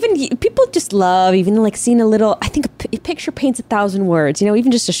even people just love even like seeing a little. I think a picture paints 1,000 words.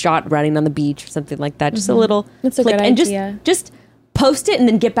 Even just a shot running on the beach or something like that. Just a little. That's a good idea. And just post it and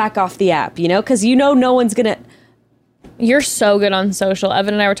then get back off the app. Because no one's gonna. You're so good on social.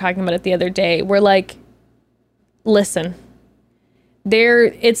 Evan and I were talking about it the other day. We're like, listen,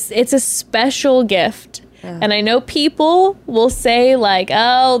 it's a special gift. And I know people will say like,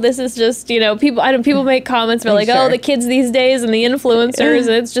 oh, this is just, people make comments about like, oh, the kids these days and the influencers,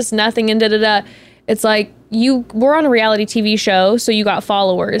 and it's just nothing and da-da-da. It's like, we're on a reality TV show, so you got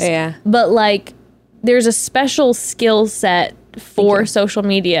followers. Yeah. But like, there's a special skill set for social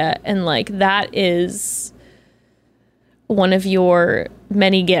media, and like, that is one of your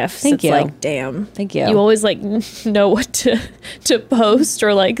many gifts. Thank you. Like, damn. Thank you. You always like know what to post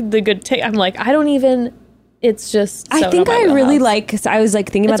or like the good take. I'm like, I don't even... It's just so I think I really like, because I was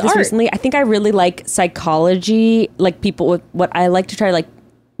like thinking about this recently. I think I really like psychology, like people, what I like to try, like,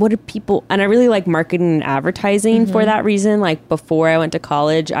 what are people, and I really like marketing and advertising for that reason. Like before I went to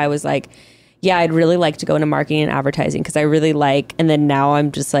college, I was like, yeah, I'd really like to go into marketing and advertising because I really like, and then now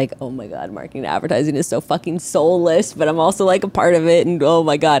I'm just like, oh my God, marketing and advertising is so fucking soulless, but I'm also like a part of it, and oh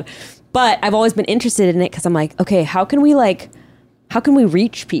my God. But I've always been interested in it because I'm like, okay, how can we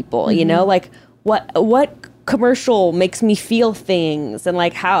reach people, like what commercial makes me feel things, and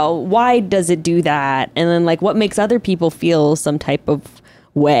like why does it do that, and then like what makes other people feel some type of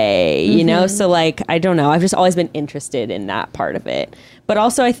way, so like I don't know, I've just always been interested in that part of it. But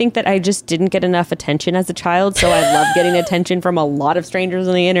also I think that I just didn't get enough attention as a child, so I love getting attention from a lot of strangers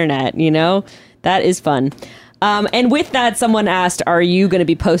on the internet. That is fun. And with that, someone asked, are you going to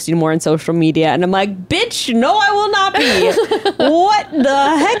be posting more on social media? And I'm like, bitch, no, I will not be. What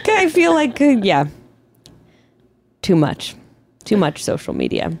the heck? I feel like too much social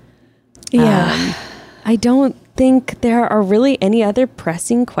media. Yeah. I don't think there are really any other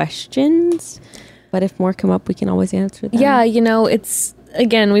pressing questions, but if more come up, we can always answer them. Yeah. It's,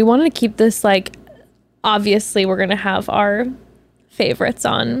 again, we wanted to keep this like, obviously we're going to have our favorites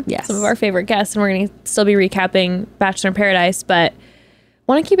on, some of our favorite guests, and we're going to still be recapping Bachelor in Paradise, but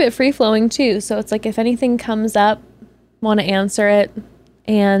want to keep it free flowing too. So it's like, if anything comes up, want to answer it,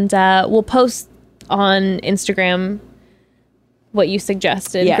 and we'll post on Instagram what you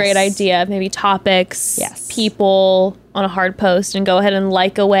suggested. Great idea. Maybe topics, people on a hard post, and go ahead and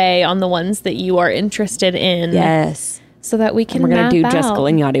like away on the ones that you are interested in. Yes. So that we can and we're going to do map Jessica out.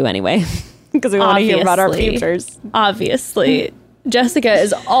 Lanyadoo anyway. because we want to hear about our Obviously. futures. Obviously. Jessica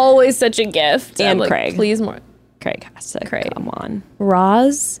is always such a gift. And I'm like, Craig. please more. Craig has to Craig. come on.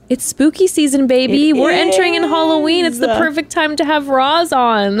 Roz, it's spooky season, baby. It We're entering in Halloween. It's the is. perfect time to have Roz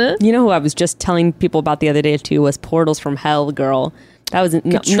on. You know who I was just telling people about the other day too was Portals from Hell girl. That was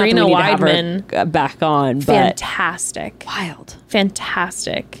Katrina Weidman. back on, but Fantastic. wild.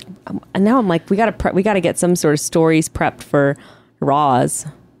 Fantastic. And now I'm like, we gotta get some sort of stories prepped for Roz.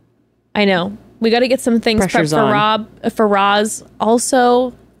 I know. We got to get some things Pressure's prepped for Roz.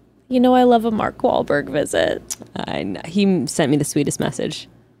 Also, you know, I love a Mark Wahlberg visit. I know. He sent me the sweetest message.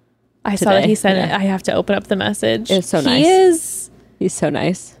 I saw that Today, he sent it. yeah. I have to open up the message. It's so nice. He is. He's so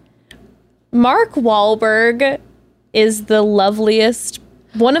nice. Mark Wahlberg is the loveliest,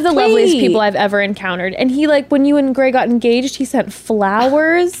 one of the loveliest people I've ever encountered. And he, like, when you and Gray got engaged, he sent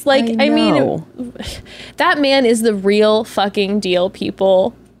flowers. Like, I know. mean, that man is the real fucking deal,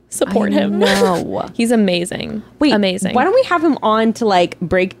 people. Support him. No. He's amazing. Wait, amazing. Why don't we have him on to like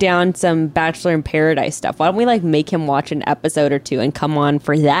break down some Bachelor in Paradise stuff? Why don't we like make him watch an episode or two and come on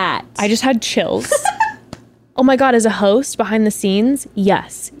for that? I just had chills. Oh my God, as a host behind the scenes,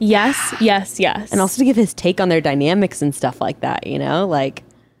 yes. Yes, yes, yes. and also to give his take on their dynamics and stuff like that, you know? Like,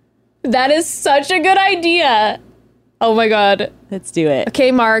 that is such a good idea. Oh my God. let's do it.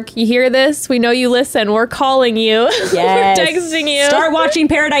 Okay, Mark, you hear this? We know you listen. We're calling you. Yes. We're texting you. Start watching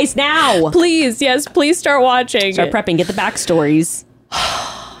Paradise now. Please, yes, please start watching. Start prepping. Get the backstories.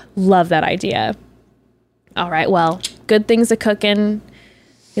 Love that idea. All right, well, good things a cooking.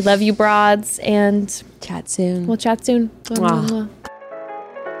 We love you, broads, and Chat soon. we'll chat soon. Mwah.